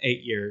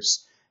 8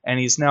 years. And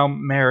he's now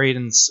married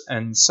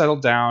and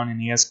settled down,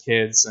 and he has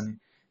kids, and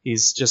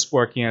he's just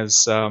working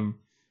as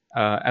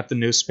at the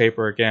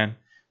newspaper again.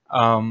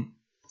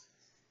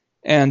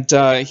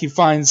 He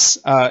finds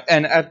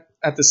and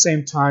at the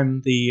same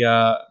time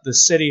the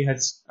city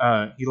has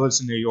he lives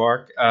in New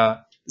York.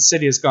 The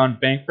city has gone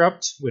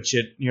bankrupt, which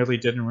it nearly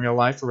did in real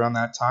life around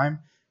that time,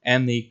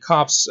 and the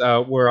cops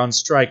were on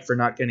strike for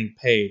not getting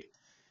paid.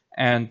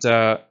 And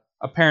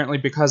apparently,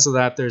 because of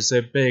that, there's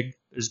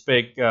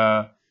big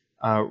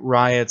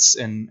riots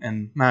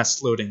and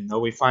mass looting, though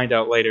we find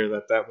out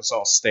later that was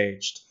all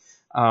staged.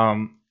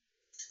 He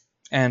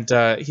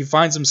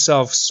finds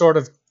himself sort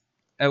of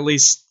at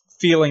least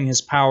feeling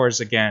his powers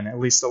again, at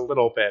least a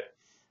little bit.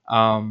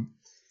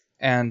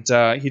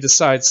 He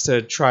decides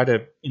to try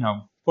to,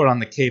 put on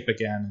the cape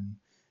again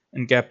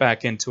and get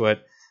back into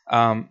it.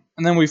 And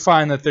then we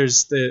find that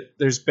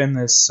there's been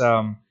this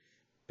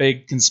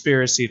big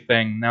conspiracy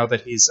thing now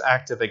that he's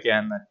active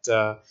again,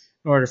 that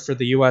in order for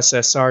the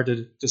USSR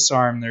to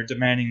disarm, they're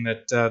demanding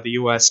that the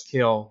US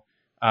kill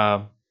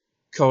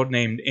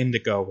codenamed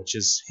Indigo, which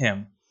is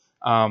him.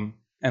 And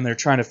they're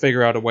trying to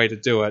figure out a way to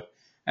do it.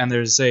 And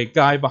there's a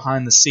guy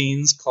behind the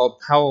scenes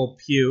called Powell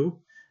Pugh,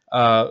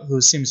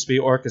 who seems to be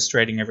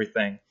orchestrating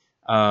everything.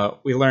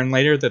 We learn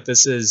later that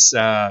this is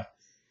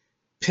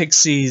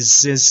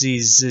Mixie's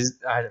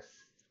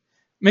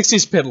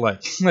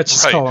Pitlick. Let's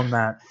just call him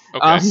that.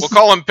 Okay, we'll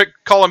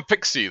call him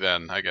Pixie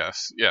then, I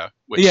guess. Yeah.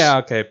 Which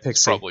okay, Pixie.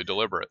 Is probably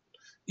deliberate.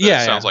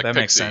 Sounds like that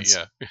Pixie, makes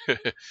sense.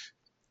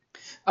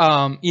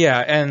 Yeah.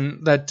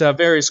 And that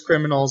various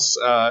criminals,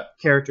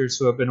 characters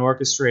who have been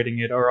orchestrating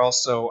it, are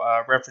also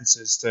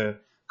references to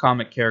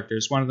comic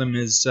characters. One of them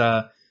is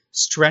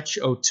Stretch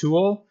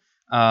O'Toole,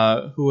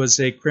 who was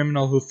a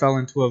criminal who fell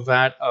into a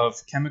vat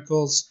of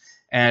chemicals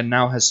and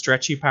now has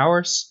stretchy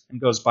powers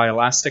and goes by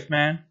Elastic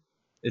Man.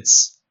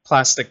 It's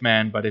Plastic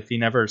Man, but if he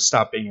never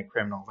stopped being a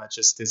criminal, that's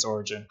just his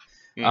origin.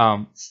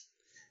 And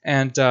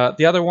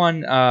the other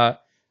one,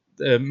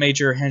 the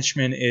major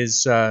henchman,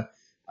 is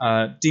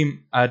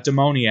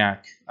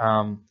Demoniac,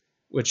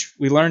 which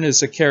we learn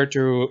is a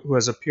character who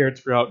has appeared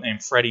throughout,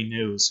 named Freddy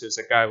News, who's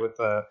a guy with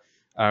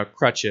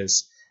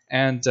crutches.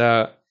 And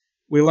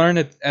we learn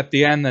at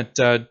the end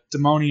that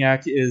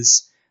Demoniac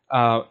is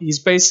he's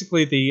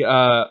basically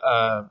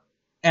the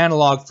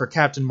analog for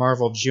Captain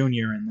Marvel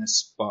Jr. in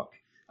this book.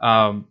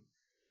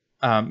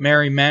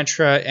 Mary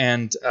Mantra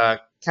and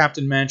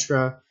Captain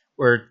Mantra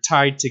were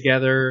tied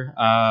together,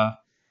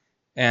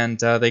 and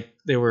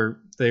they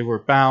were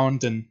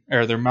bound,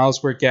 or their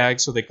mouths were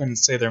gagged, so they couldn't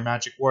say their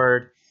magic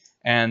word,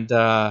 and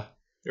they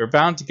were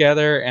bound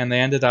together, and they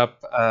ended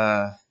up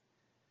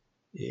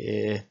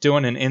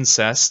doing an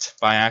incest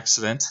by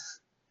accident,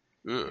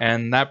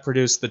 and that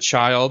produced the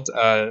child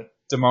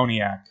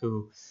Demoniac,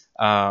 who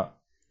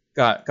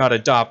got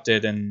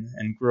adopted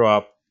and grew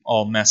up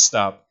all messed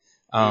up.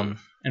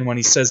 And when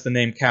he says the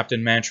name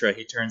Captain Mantra,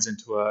 he turns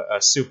into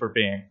a super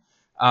being.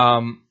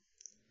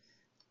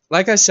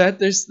 Like I said,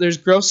 there's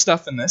gross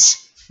stuff in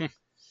this.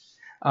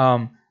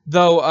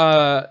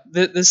 Though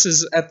this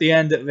is at the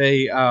end of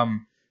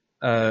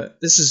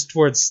this is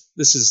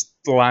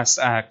the last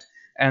act,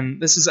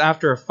 and this is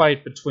after a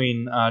fight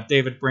between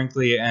David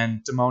Brinkley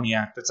and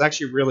Demoniac. That's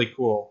actually really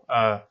cool.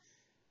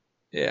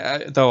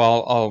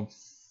 Though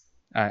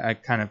I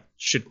kind of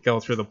should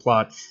go through the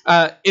plot.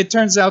 It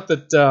turns out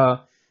that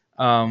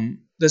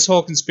this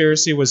whole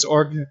conspiracy was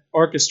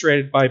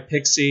orchestrated by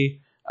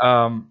Pixie,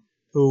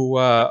 who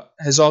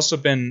has also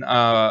been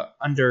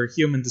under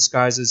human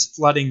disguises,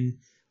 flooding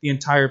the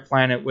entire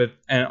planet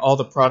and all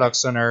the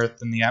products on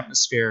Earth and the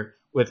atmosphere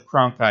with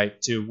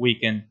Cronkite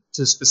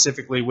to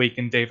specifically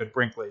weaken David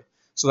Brinkley.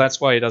 So that's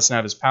why he doesn't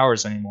have his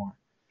powers anymore.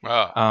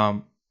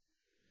 Wow.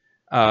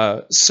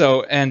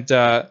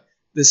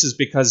 This is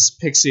because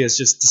Pixie has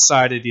just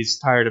decided he's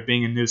tired of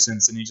being a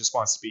nuisance and he just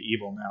wants to be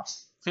evil now.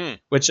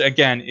 Which,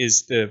 again,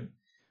 is the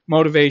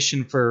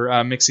motivation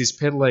for Mixie's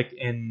Pitlick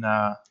in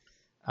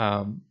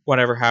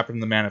Whatever Happened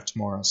to the Man of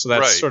Tomorrow. So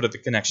that's sort of the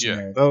connection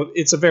there. Though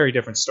it's a very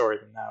different story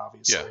than that,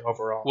 obviously,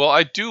 overall. Well,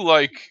 I do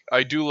like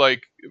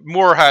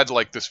Moore had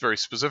like this very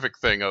specific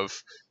thing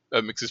of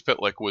Mixie's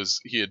Pitlick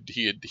was he had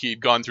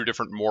gone through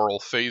different moral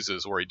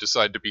phases where he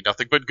decided to be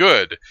nothing but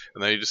good,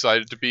 and then he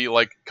decided to be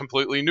like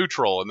completely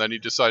neutral, and then he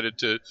decided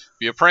to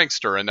be a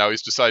prankster, and now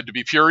he's decided to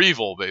be pure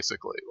evil,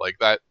 basically, like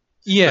that.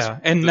 Yeah,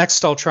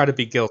 next I'll try to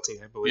be doing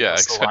I believe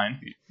that's the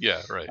line.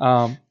 Yeah,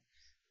 right.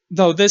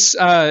 Though this,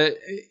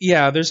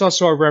 there's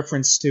also a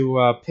reference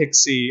to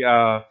Pixie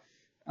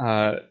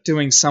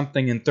doing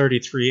something in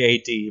 33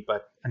 AD,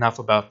 but enough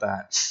about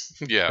that.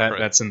 Yeah,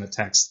 that's in the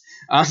text.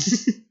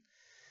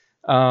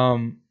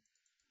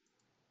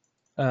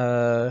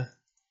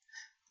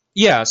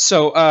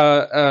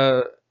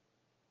 So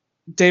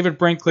David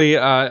Brinkley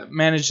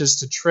manages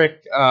to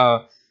trick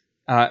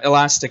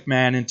Elastic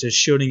Man into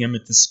shooting him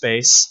into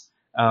space,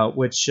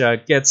 which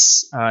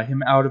gets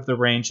him out of the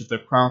range of the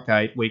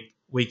Cronkite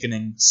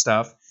weakening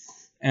stuff.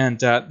 And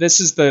this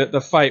is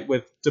the fight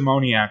with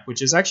Demoniac,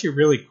 which is actually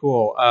really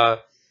cool.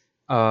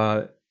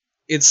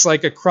 It's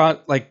like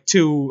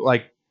two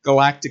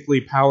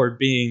galactically powered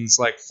beings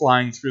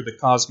flying through the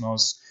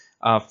cosmos,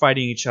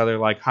 fighting each other,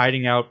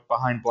 hiding out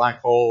behind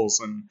black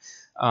holes and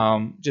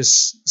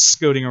just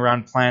scooting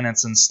around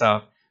planets and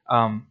stuff.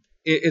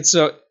 It's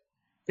a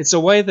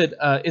way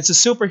that it's a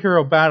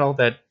superhero battle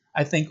that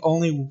I think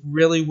only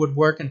really would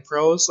work in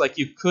prose.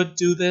 You could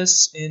do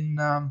this in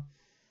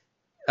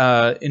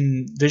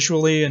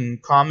visually in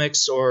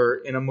comics or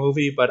in a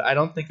movie, but I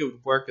don't think it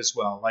would work as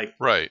well.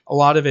 A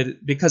lot of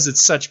it, because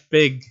it's such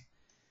big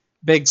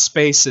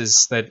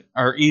spaces that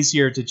are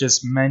easier to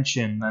just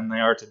mention than they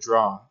are to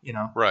draw,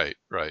 Right.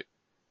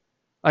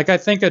 I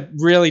think a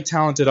really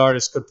talented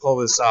artist could pull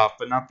this off,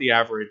 but not the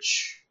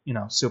average,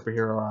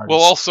 superhero artist.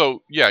 Well,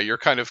 also, you're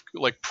kind of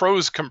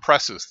prose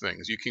compresses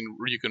things. You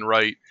can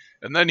write,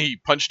 and then he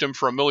punched him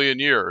for a million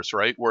years,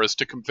 right? Whereas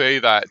to convey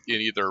that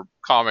in either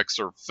comics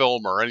or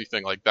film or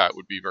anything like that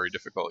would be very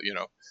difficult,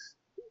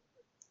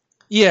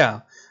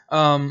 Yeah.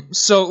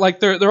 So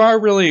there are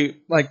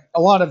really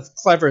a lot of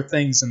clever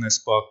things in this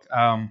book.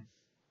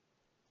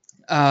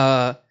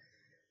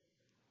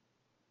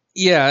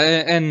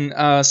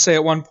 Say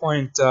at one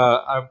point,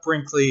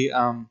 Brinkley,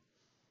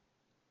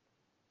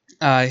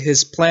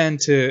 his plan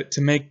to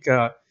make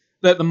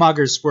the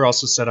muggers were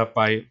also set up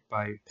by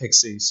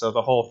Pixie, so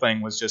the whole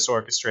thing was just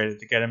orchestrated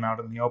to get him out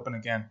in the open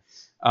again.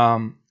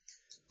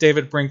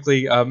 David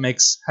Brinkley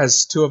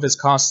has 2 of his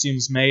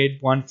costumes made,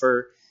 one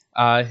for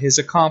his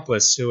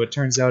accomplice, who it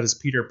turns out is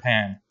Peter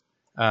Pan.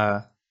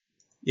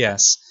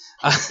 Yes.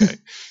 Okay.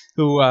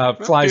 Who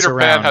flies Peter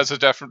around. Pan has a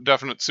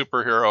definite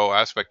superhero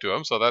aspect to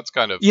him, so that's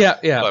kind of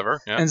clever.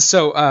 Yeah. And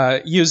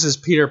so uses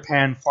Peter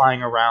Pan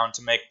flying around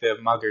to make the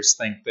muggers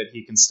think that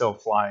he can still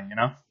fly, you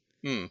know?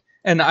 Hmm.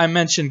 And I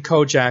mentioned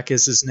Kojak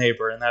is his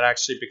neighbor, and that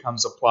actually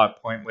becomes a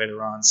plot point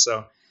later on,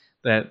 so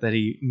that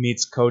he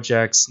meets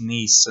Kojak's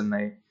niece and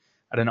they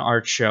at an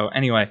art show.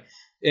 Anyway,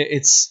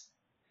 it's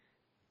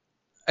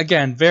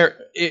again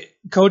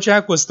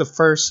Kojak was the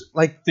first,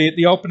 like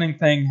the opening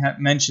thing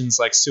mentions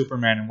like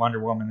Superman and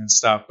Wonder Woman and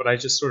stuff, but I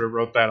just sort of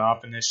wrote that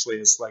off initially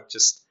as like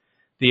just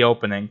the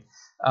opening.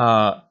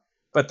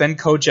 But then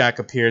Kojak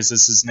appears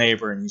as his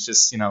neighbor, and he's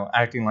just,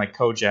 acting like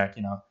Kojak,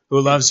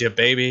 who loves you,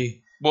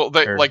 baby. Well,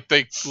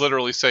 they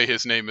literally say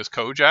his name is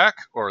Kojak,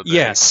 or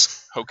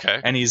yes,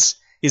 okay, and he's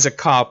a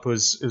cop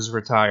who's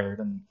retired,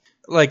 and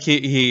like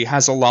he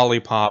has a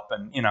lollipop,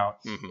 and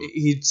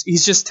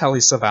he's just Telly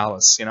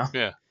Savalas,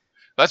 Yeah,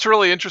 that's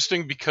really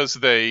interesting because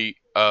they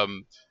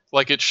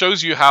it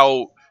shows you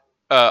how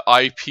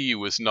IP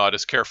was not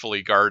as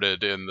carefully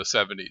guarded in the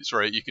 70s,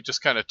 right? You could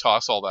just kind of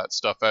toss all that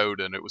stuff out,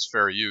 and it was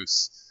fair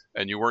use.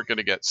 And you weren't going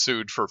to get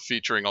sued for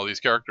featuring all these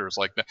characters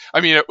like that.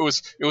 I mean, it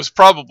was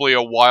probably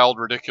a wild,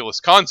 ridiculous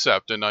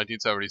concept in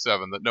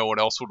 1977 that no one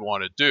else would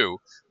want to do.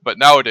 But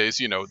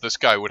nowadays, this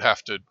guy would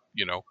have to,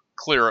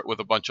 clear it with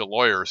a bunch of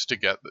lawyers to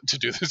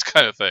do this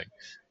kind of thing.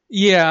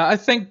 Yeah, I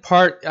think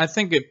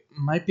it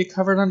might be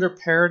covered under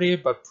parody,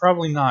 but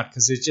probably not,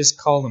 because they just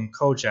called him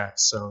Kojak.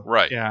 So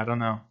right. Yeah, I don't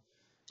know.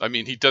 I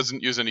mean, he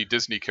doesn't use any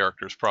Disney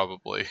characters,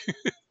 probably.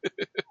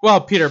 Well,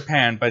 Peter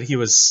Pan, but he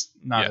was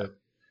not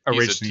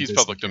he's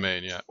public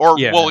domain, yeah. Or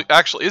well,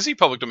 actually, is he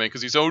public domain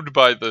because he's owned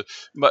by the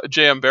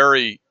J.M.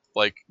 Barrie?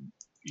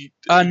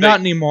 Not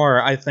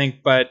anymore, I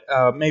think, but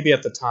maybe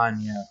at the time,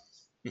 yeah.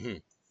 Mm-hmm.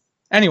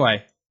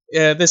 Anyway,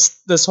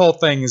 this whole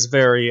thing is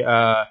very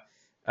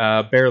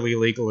barely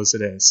legal as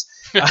it is.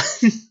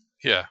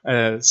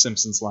 Yeah.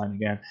 Simpsons line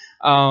again.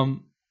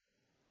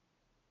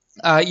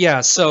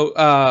 So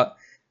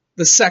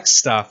the sex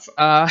stuff,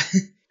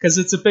 because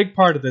it's a big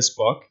part of this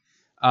book.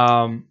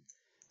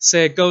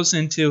 Say it goes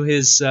into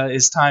his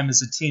time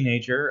as a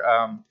teenager.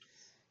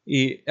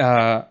 He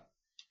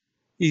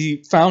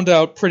found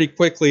out pretty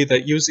quickly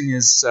that using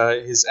his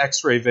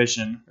X-ray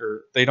vision,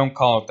 or they don't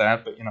call it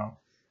that, but I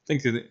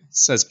think it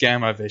says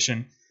gamma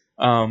vision,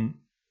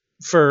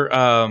 for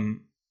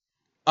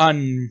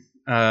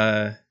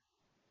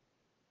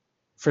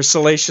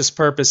salacious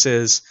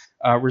purposes,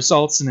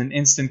 results in an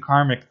instant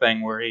karmic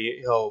thing where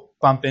he'll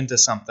bump into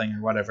something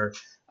or whatever.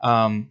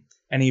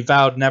 And he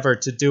vowed never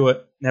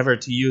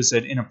to use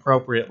it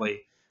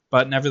inappropriately.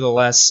 But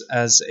nevertheless,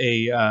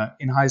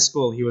 in high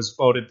school, he was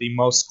voted the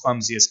most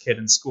clumsiest kid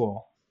in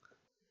school.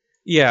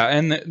 Yeah,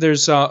 and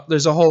there's a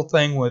whole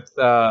thing with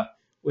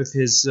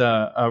his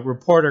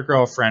reporter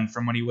girlfriend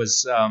from when he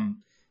was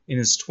in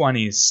his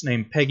 20s,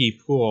 named Peggy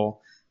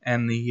Poole,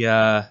 and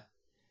the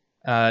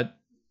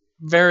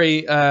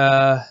very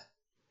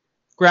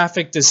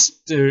graphic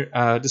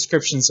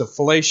descriptions of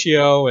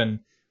fellatio, and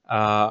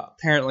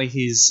apparently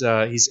he's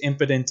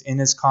impotent in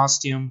his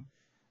costume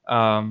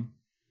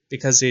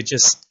because he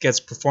just gets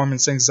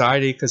performance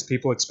anxiety because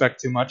people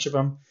expect too much of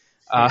him.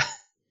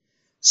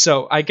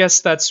 So I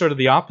guess that's sort of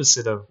the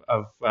opposite of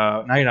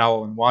Night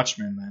Owl and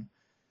Watchmen, then.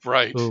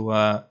 Right. Who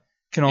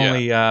can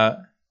only,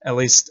 at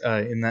least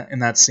in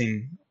that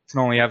scene, can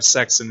only have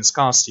sex in his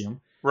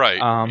costume. Right.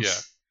 Yeah.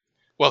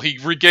 Well, he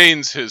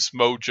regains his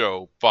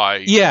mojo by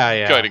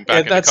getting back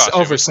in the that's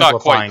costume. It's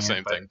not quite the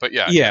same thing, but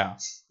yeah.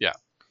 Yeah.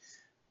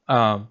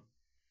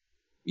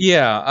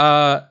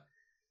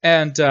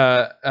 And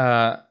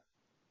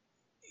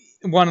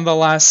one of the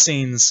last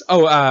scenes.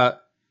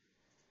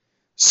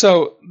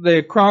 So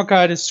the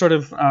Cronkite is sort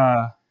of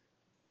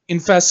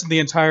infested the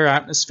entire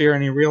atmosphere,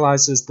 and he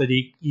realizes that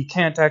he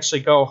can't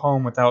actually go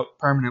home without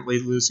permanently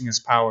losing his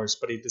powers,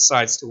 but he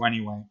decides to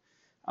anyway,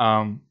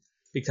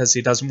 because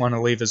he doesn't want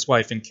to leave his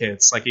wife and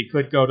kids. Like, he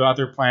could go to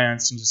other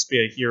planets and just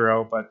be a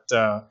hero, but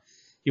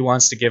he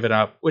wants to give it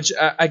up, which,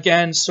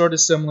 again, sort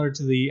of similar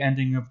to the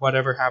ending of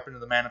Whatever Happened to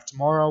the Man of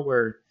Tomorrow,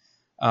 where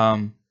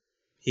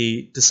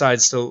he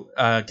decides to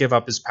give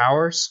up his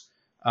powers,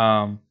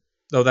 though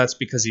that's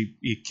because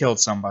he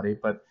killed somebody.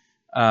 But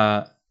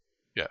you're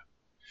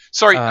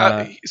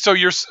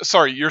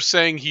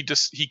saying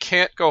he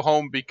can't go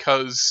home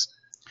because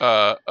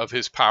of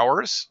his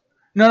powers?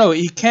 No,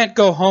 he can't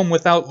go home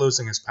without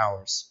losing his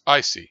powers. I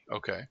see.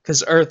 Okay.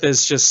 Because Earth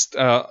is just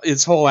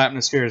its whole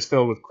atmosphere is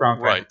filled with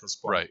Cronkite at this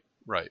point.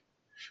 Right.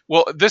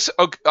 Well,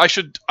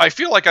 I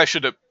feel like I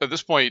should at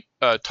this point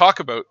talk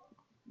about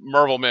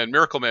Marvel Man,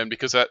 Miracle Man,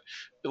 because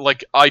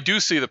I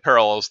do see the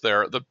parallels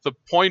there. The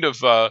point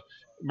of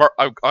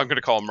I'm going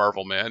to call him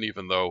Marvel Man,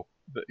 even though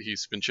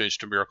he's been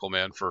changed to Miracle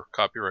Man for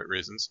copyright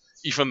reasons,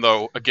 even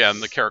though, again,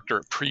 the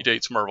character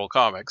predates Marvel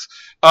Comics.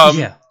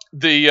 Yeah.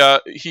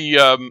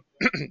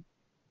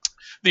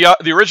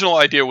 The original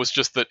idea was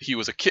just that he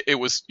was a kid. It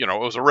was a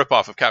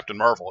ripoff of Captain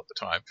Marvel at the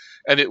time,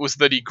 and it was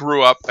that he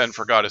grew up and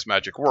forgot his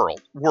magic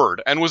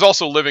word, and was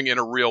also living in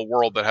a real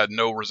world that had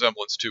no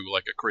resemblance to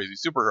like a crazy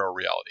superhero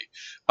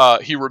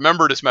reality. He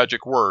remembered his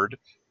magic word,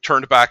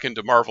 turned back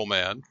into Marvel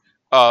Man,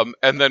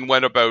 and then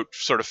went about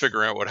sort of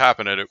figuring out what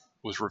happened, and it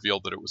was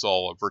revealed that it was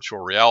all a virtual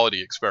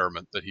reality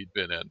experiment that he'd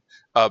been in.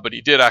 But he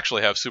did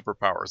actually have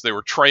superpowers. They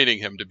were training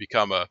him to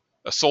become a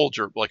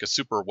soldier, like a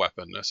super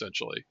weapon,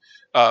 essentially,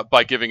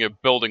 by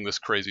building this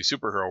crazy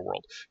superhero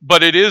world.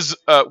 But it is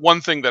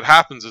one thing that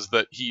happens is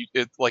that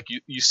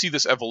you see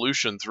this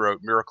evolution throughout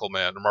Miracle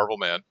Man or Marvel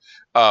Man,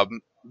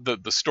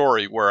 the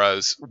story, where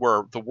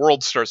the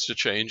world starts to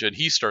change and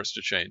he starts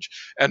to change,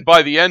 and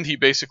by the end he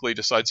basically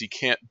decides he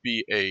can't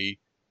be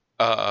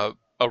a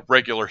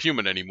regular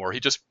human anymore. He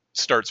just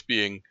starts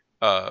being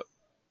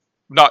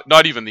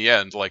not even the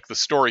end. Like the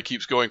story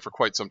keeps going for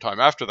quite some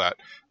time after that,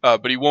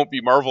 but he won't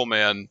be Marvel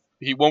Man.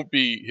 He won't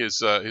be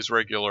his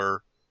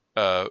regular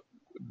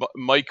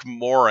Mike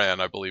Moran,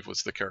 I believe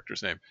was the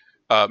character's name,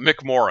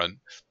 Mick Moran.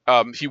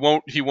 He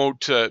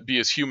won't be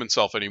his human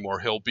self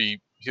anymore.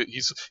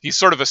 He's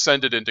sort of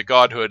ascended into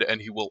godhood, and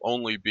he will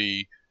only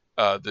be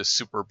this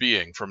super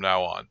being from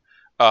now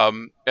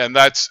on. And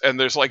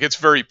there's like, it's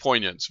very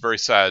poignant. It's a very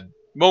sad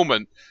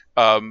moment.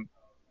 I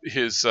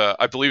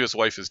believe his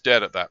wife is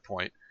dead at that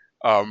point.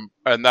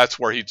 And that's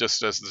where he just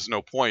says there's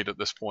no point at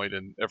this point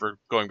in ever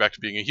going back to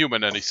being a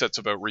human, and he sets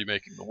about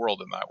remaking the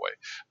world in that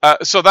way.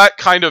 So that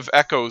kind of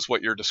echoes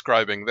what you're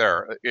describing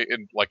there,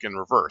 in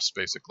reverse,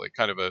 basically,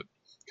 kind of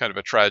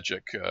a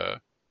tragic,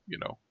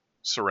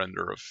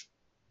 surrender of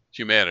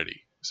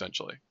humanity,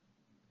 essentially.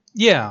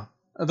 Yeah,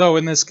 though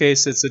in this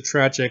case it's a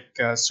tragic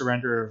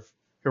surrender of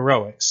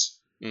heroics,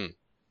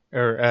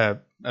 or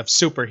of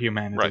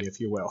superhumanity, right, if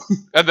you will.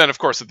 And then, of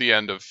course, at the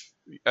end of,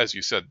 as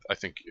you said, I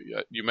think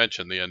you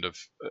mentioned the end of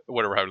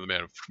Whatever Happened to the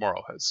Man of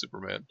Tomorrow has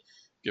Superman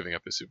giving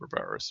up his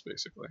superpowers,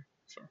 basically.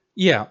 So.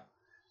 Yeah,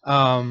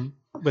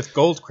 with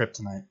gold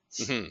kryptonite.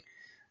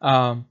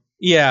 Mm-hmm.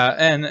 Yeah,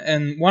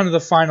 and one of the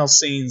final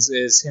scenes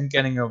is him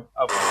getting a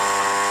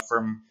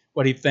from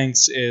what he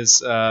thinks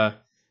is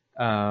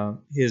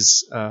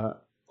his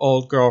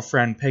old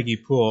girlfriend Peggy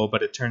Poole,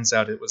 but it turns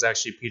out it was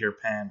actually Peter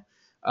Pan.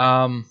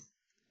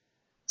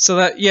 So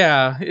that,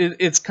 yeah,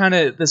 it's kind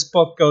of, this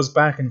book goes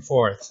back and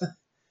forth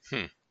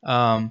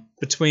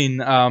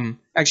between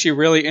actually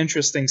really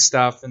interesting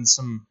stuff and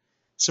some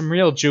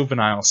real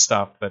juvenile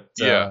stuff. But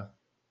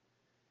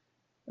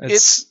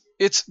that's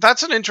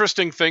an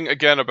interesting thing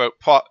again about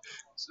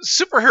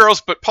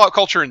superheroes, but pop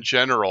culture in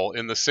general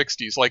in the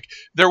 60s. Like,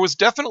 there was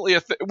definitely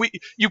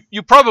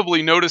you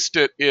probably noticed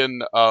it in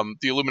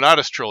the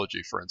Illuminatus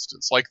trilogy, for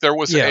instance. Like, there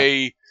was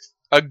a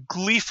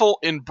gleeful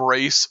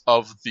embrace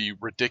of the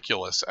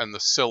ridiculous and the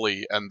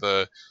silly and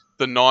the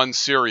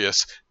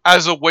non-serious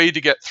as a way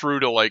to get through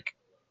to like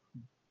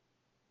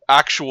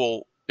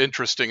actual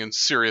interesting and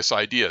serious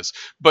ideas.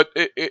 But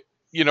it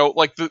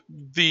like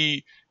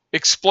the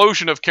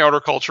explosion of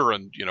counterculture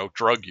and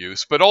drug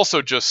use, but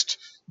also just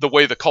the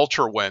way the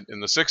culture went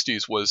in the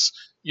 60s was,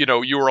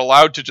 you were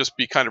allowed to just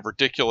be kind of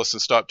ridiculous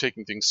and stop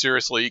taking things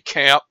seriously.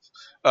 Camp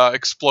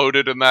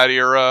exploded in that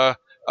era.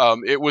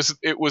 It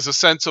was a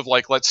sense of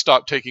like, let's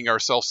stop taking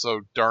ourselves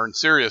so darn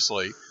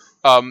seriously.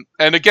 And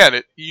again,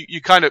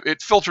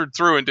 it filtered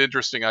through into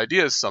interesting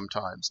ideas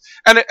sometimes.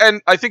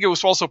 And I think it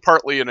was also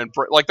partly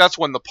like, that's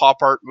when the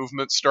pop art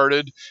movement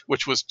started,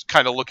 which was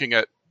kind of looking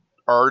at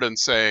art and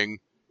saying,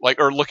 like,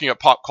 or looking at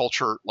pop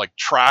culture, like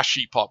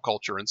trashy pop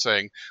culture, and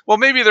saying, well,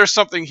 maybe there's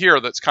something here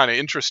that's kind of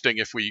interesting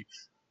if we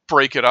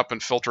break it up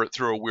and filter it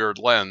through a weird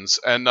lens.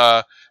 And,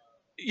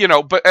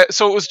 but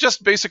so it was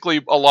just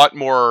basically a lot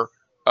more,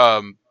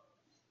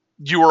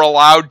 you were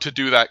allowed to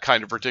do that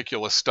kind of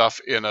ridiculous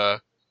stuff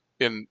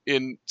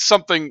in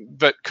something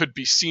that could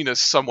be seen as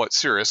somewhat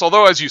serious.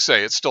 Although, as you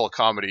say, it's still a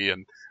comedy,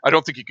 and I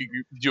don't think you could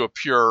do a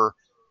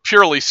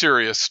purely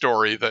serious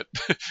story that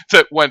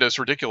that went as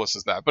ridiculous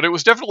as that. But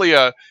it's definitely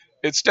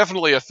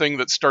a thing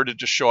that started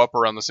to show up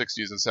around the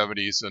 60s and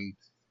 70s, and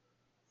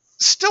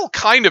still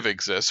kind of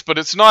exists, but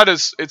it's not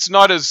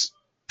as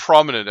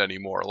prominent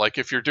anymore. Like,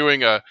 if you're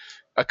doing a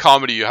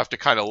comedy, you have to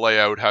kind of lay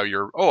out how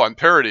I'm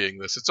parodying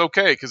this. It's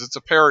okay because it's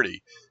a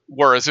parody.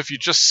 Whereas if you're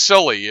just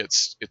silly,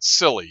 it's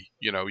silly.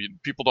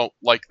 People don't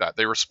like that.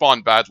 They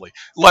respond badly.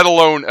 Let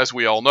alone, as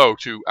we all know,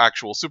 to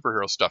actual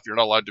superhero stuff. You're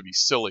not allowed to be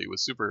silly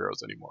with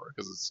superheroes anymore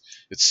because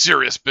it's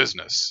serious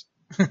business.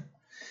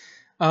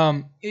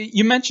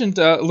 You mentioned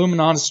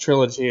Illuminatus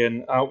trilogy,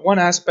 and one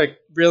aspect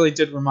really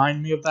did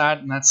remind me of that,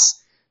 and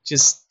that's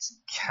just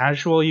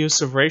casual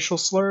use of racial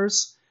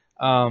slurs.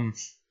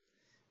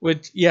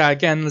 Which, yeah,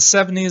 again, the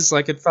 70s,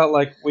 like, it felt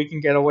like we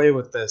can get away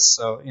with this.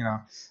 So,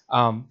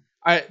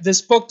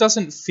 this book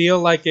doesn't feel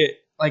like it,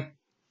 like,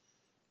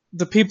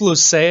 the people who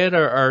say it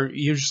are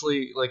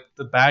usually, like,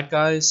 the bad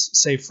guys.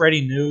 Say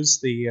Freddie News,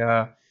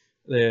 the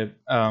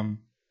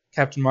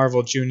Captain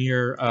Marvel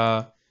Jr.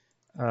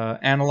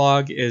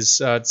 Analog is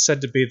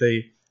said to be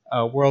the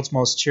world's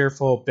most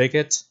cheerful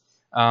bigot,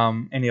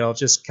 and he'll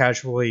just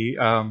casually,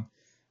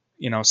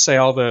 say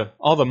all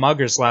the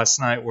muggers last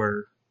night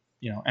were,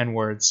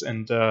 N-words,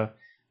 and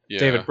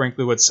David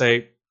Brinkley would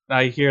say,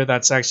 I hear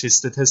that's actually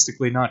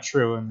statistically not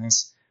true, and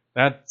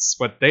that's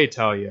what they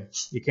tell you.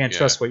 You can't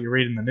trust what you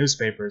read in the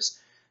newspapers.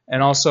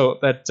 And also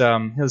that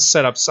he'll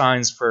set up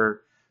signs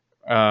for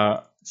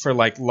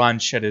like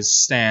lunch at his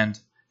stand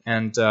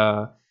and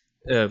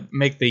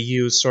make the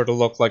U sort of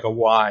look like a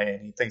Y,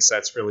 and he thinks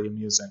that's really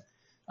amusing.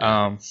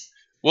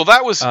 Well,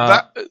 that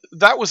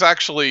was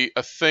actually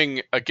a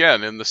thing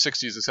again in the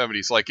 60s and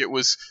 70s. Like it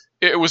was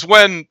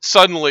when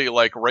suddenly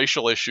like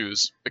racial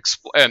issues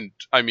and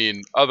I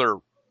mean other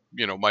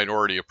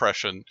minority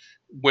oppression,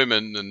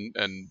 women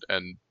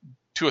and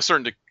to a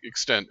certain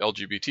extent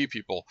LGBT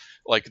people,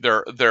 like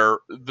the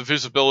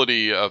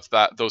visibility of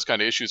those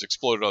kind of issues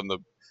exploded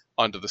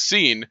onto the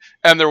scene,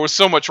 and there was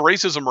so much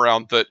racism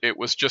around that it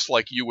was just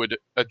like you would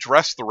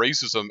address the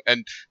racism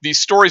and these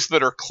stories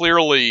that are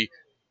clearly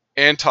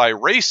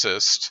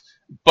anti-racist,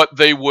 but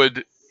they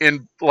would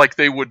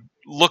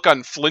look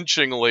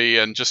unflinchingly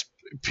and just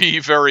be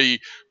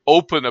very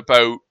open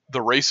about the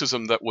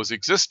racism that was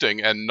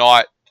existing and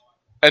not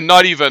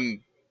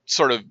even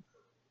sort of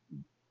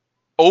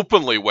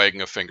openly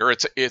wagging a finger.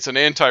 It's an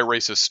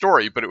anti-racist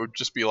story, but it would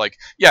just be like,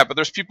 yeah, but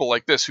there's people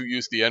like this who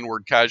use the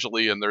N-word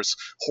casually, and there's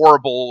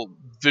horrible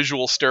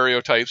visual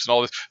stereotypes and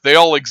all this. They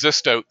all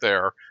exist out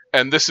there,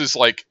 and this is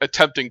like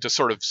attempting to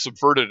sort of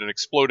subvert it and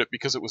explode it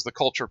because it was the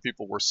culture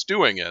people were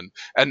stewing in,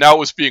 and now it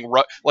was being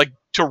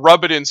to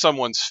rub it in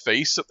someone's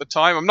face at the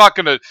time. I'm not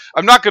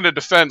gonna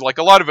defend, like,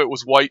 a lot of it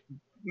was white,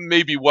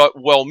 maybe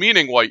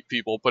well-meaning white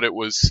people, but it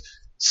was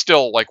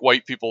still like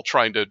white people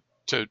trying to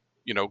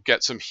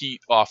get some heat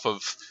off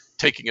of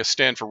taking a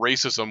stand for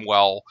racism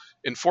while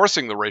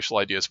enforcing the racial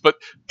ideas. But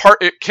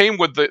it came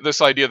with this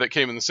idea that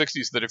came in the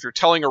 60s that if you're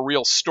telling a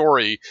real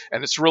story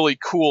and it's really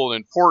cool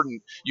and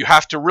important, you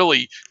have to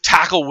really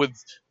tackle with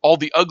all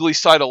the ugly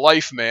side of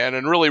life, man,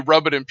 and really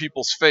rub it in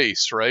people's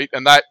face, right?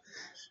 And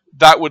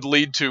that would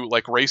lead to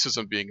like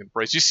racism being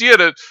embraced. You see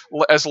it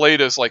as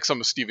late as like some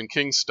of Stephen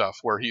King's stuff,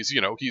 where he's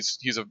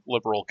a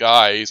liberal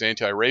guy, he's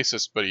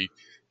anti-racist, but he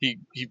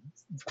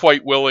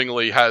quite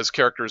willingly has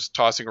characters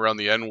tossing around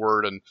the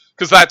N-word, and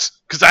because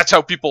that's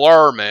how people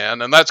are,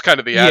 man, and that's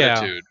kind of the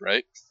attitude,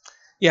 right?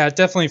 Yeah, it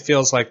definitely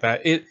feels like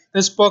that.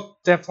 This book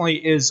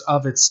definitely is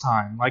of its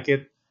time. Like,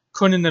 it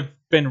couldn't have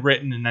been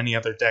written in any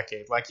other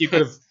decade. Like, you could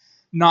have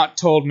not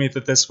told me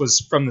that this was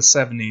from the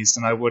 70s,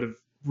 and I would have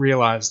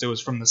realized it was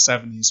from the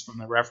 70s from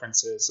the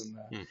references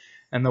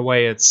and the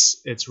way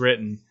it's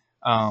written.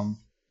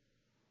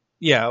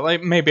 Yeah,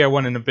 like maybe I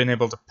wouldn't have been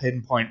able to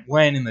pinpoint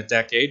when in the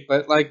decade,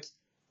 but like,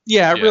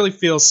 yeah, it really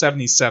feels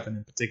 77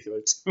 in particular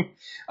too.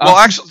 Well,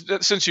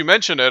 actually, since you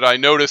mentioned it, I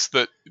noticed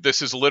that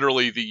this is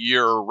literally the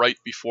year right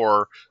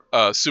before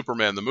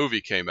Superman the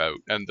movie came out,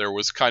 and there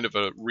was kind of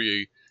a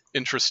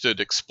interested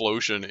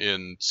explosion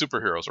in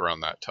superheroes around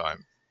that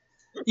time.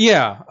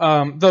 Yeah,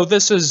 though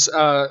this is,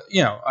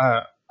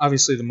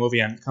 obviously the movie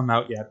hadn't come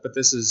out yet, but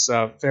this is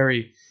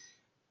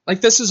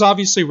this is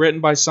obviously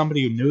written by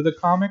somebody who knew the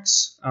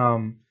comics.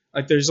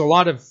 Like, there's a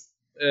lot of,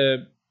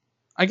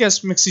 I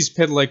guess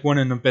Mxyzptlk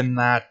wouldn't have been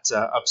that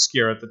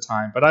obscure at the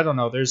time, but I don't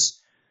know. There's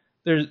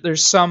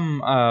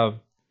some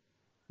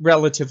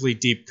relatively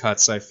deep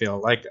cuts, I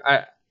feel. Like,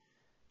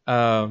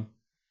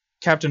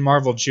 Captain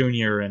Marvel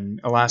Jr.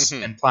 and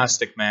and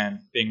Plastic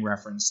Man being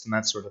referenced and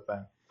that sort of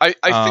thing.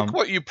 I think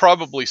what you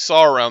probably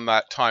saw around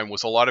that time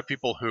was a lot of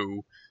people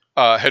who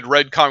had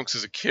read comics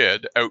as a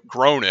kid,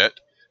 outgrown it,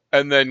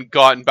 and then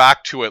gotten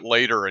back to it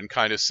later and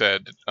kind of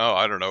said, oh,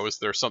 I don't know, is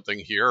there something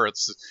here?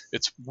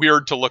 It's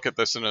weird to look at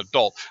this in an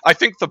adult. I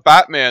think the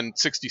Batman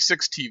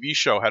 66 TV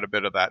show had a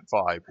bit of that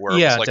vibe, where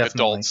it was like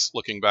definitely adults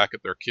looking back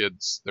at their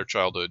kids, their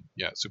childhood,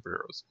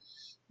 superheroes.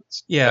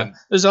 Yeah,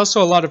 there's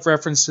also a lot of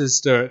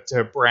references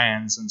to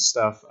brands and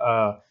stuff.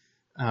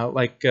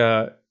 Like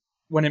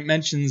when it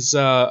mentions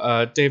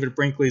David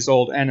Brinkley's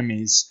old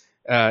enemies,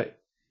 it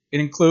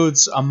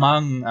includes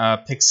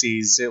among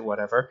Pixies,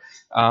 whatever,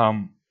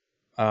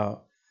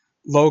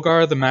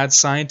 Logar, the Mad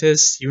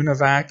Scientist,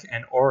 Univac,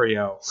 and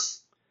Oreo.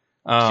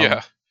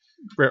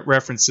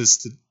 References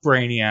to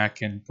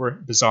Brainiac and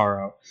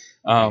Bizarro,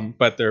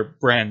 but they're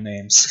brand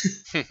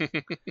names.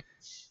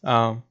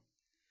 I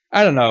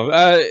don't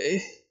know.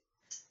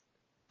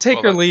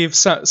 Take or leave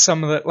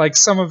some of it. Like,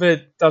 some of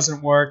it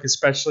doesn't work,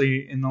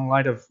 especially in the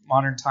light of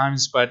modern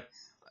times. But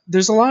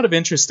there's a lot of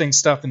interesting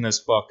stuff in this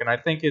book, and I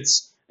think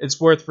it's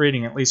worth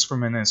reading, at least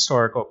from an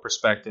historical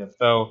perspective.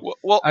 Though,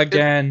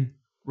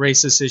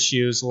 racist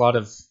issues, a lot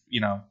of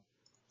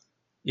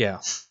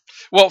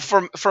Well,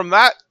 from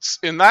that,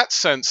 in that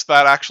sense,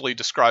 that actually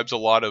describes a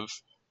lot of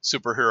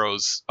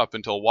superheroes up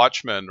until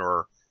Watchmen,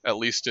 or at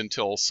least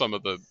until some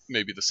of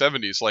maybe the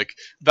 70s. Like,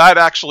 that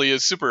actually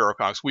is superhero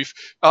comics. We've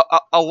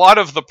a lot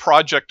of the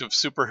project of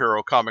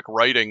superhero comic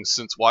writing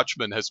since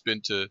Watchmen has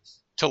been to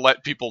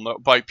let people know,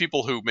 by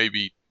people who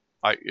maybe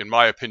in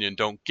my opinion,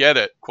 don't get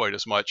it quite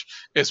as much.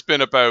 It's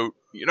been about,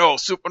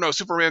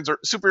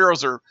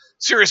 superheroes are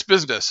serious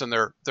business and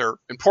they're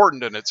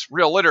important and it's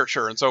real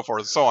literature and so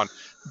forth and so on.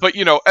 But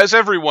as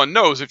everyone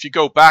knows, if you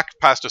go back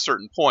past a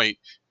certain point,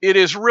 it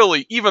is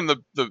really, even the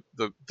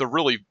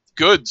really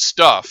good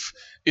stuff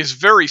is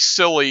very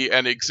silly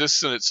and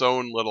exists in its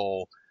own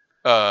little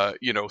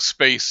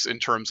space in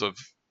terms of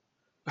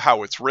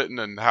how it's written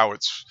and how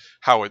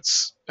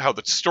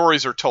the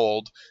stories are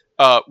told.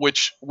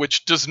 Which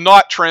does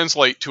not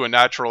translate to a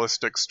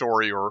naturalistic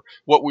story or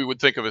what we would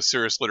think of as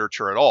serious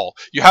literature at all.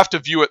 You have to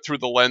view it through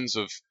the lens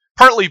of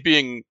partly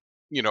being,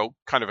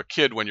 kind of a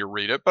kid when you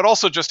read it, but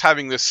also just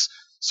having this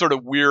sort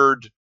of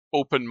weird,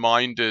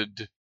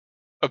 open-minded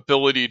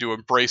ability to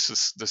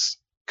embrace this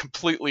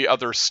completely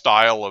other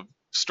style of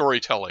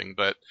storytelling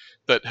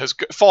that has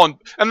fallen,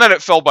 and then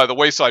it fell by the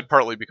wayside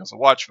partly because of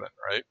Watchmen,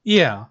 right?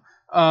 Yeah.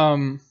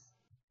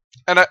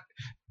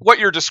 What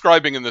you're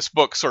describing in this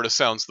book sort of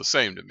sounds the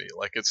same to me.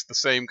 Like it's the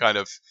same kind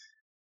of,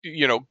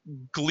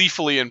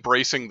 gleefully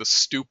embracing the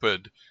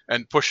stupid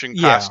and pushing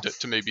past it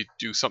to maybe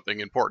do something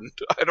important.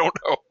 I don't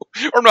know.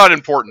 Or not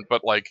important,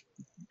 but like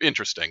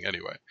interesting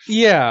anyway.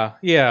 Yeah.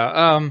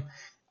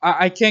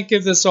 I can't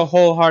give this a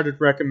wholehearted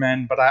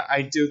recommend, but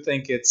I do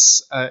think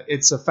it's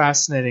a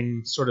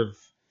fascinating sort of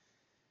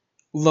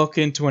look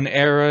into an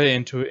era,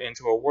 into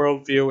a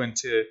worldview,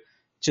 into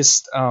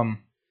just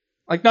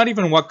like not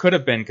even what could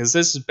have been, because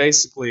this is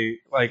basically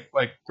like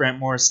Grant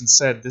Morrison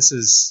said, this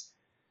is,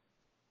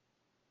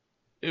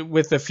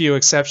 with a few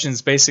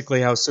exceptions,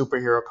 basically how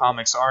superhero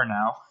comics are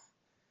now.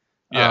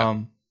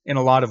 Yeah. In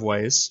a lot of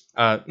ways,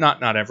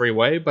 not every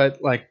way,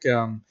 but like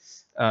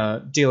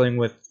dealing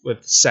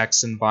with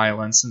sex and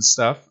violence and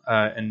stuff,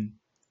 and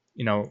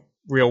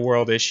real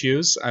world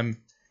issues. And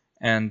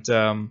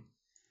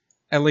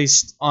at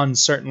least on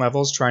certain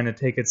levels, trying to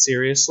take it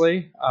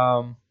seriously.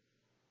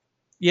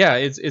 Yeah,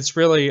 it's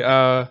really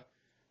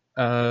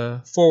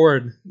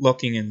forward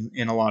looking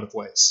in a lot of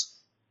ways.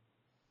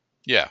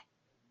 Yeah.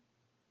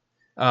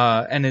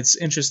 And it's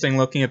interesting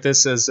looking at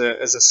this as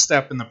a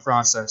step in the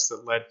process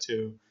that led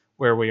to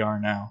where we are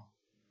now.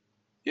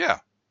 Yeah.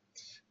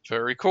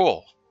 Very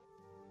cool.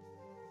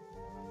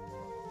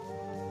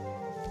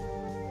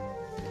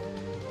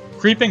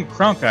 Creeping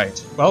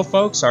Cronkite. Well,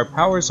 folks, our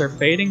powers are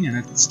fading, and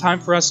it's time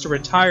for us to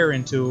retire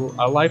into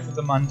a life of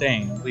the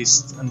mundane, at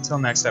least until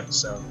next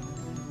episode.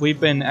 We've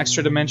been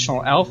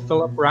extra-dimensional elf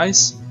Philip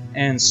Rice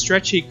and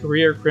stretchy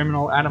career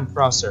criminal Adam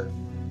Prosser.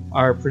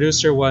 Our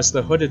producer was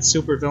the hooded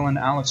supervillain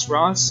Alex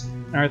Ross,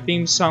 and our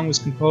theme song was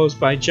composed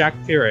by Jack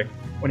Pierrick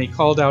when he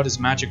called out his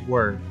magic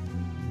word.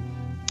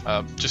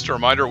 Just a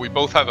reminder, we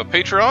both have a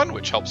Patreon,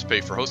 which helps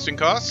pay for hosting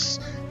costs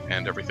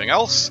and everything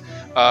else.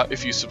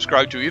 If you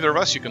subscribe to either of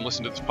us, you can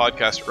listen to this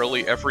podcast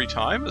early every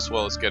time, as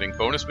well as getting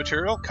bonus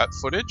material, cut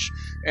footage,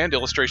 and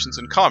illustrations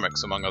and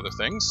comics, among other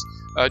things.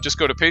 Just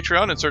go to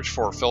Patreon and search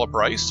for Philip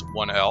Rice,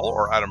 1L,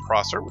 or Adam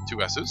Prosser with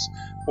 2 S's,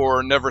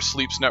 or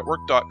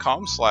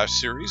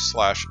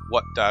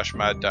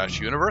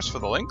neversleepsnetwork.com/series/what-mad-universe for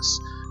the links.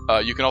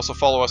 You can also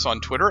follow us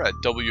on Twitter at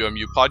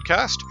WMU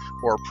Podcast,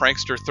 or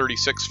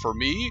Prankster36 for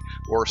me,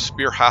 or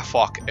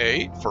SpearHalfhawk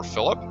A for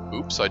Philip.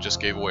 Oops, I just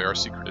gave away our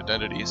secret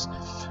identities.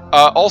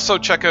 Also,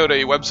 check out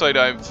a website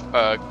I've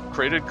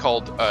created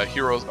called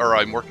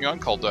I'm working on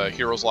called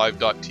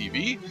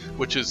HeroesLive.tv,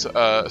 which is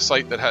a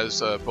site that has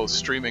both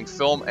streaming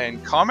film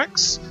and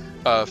comics.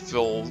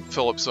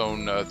 Philip's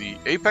own the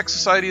Apex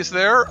Society is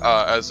there,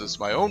 as is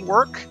my own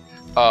work.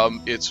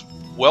 It's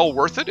well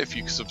worth it if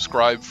you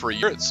subscribe for a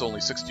year. It's only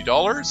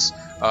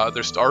 $60.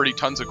 There's already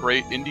tons of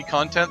great indie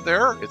content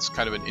there. It's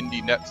kind of an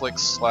indie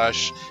Netflix /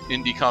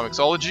 indie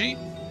comicsology.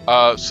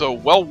 So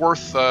well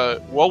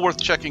worth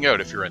checking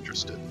out if you're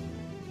interested.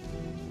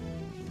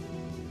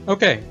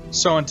 Okay,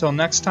 so until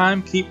next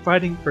time, keep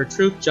fighting for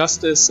truth,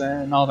 justice,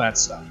 and all that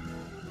stuff.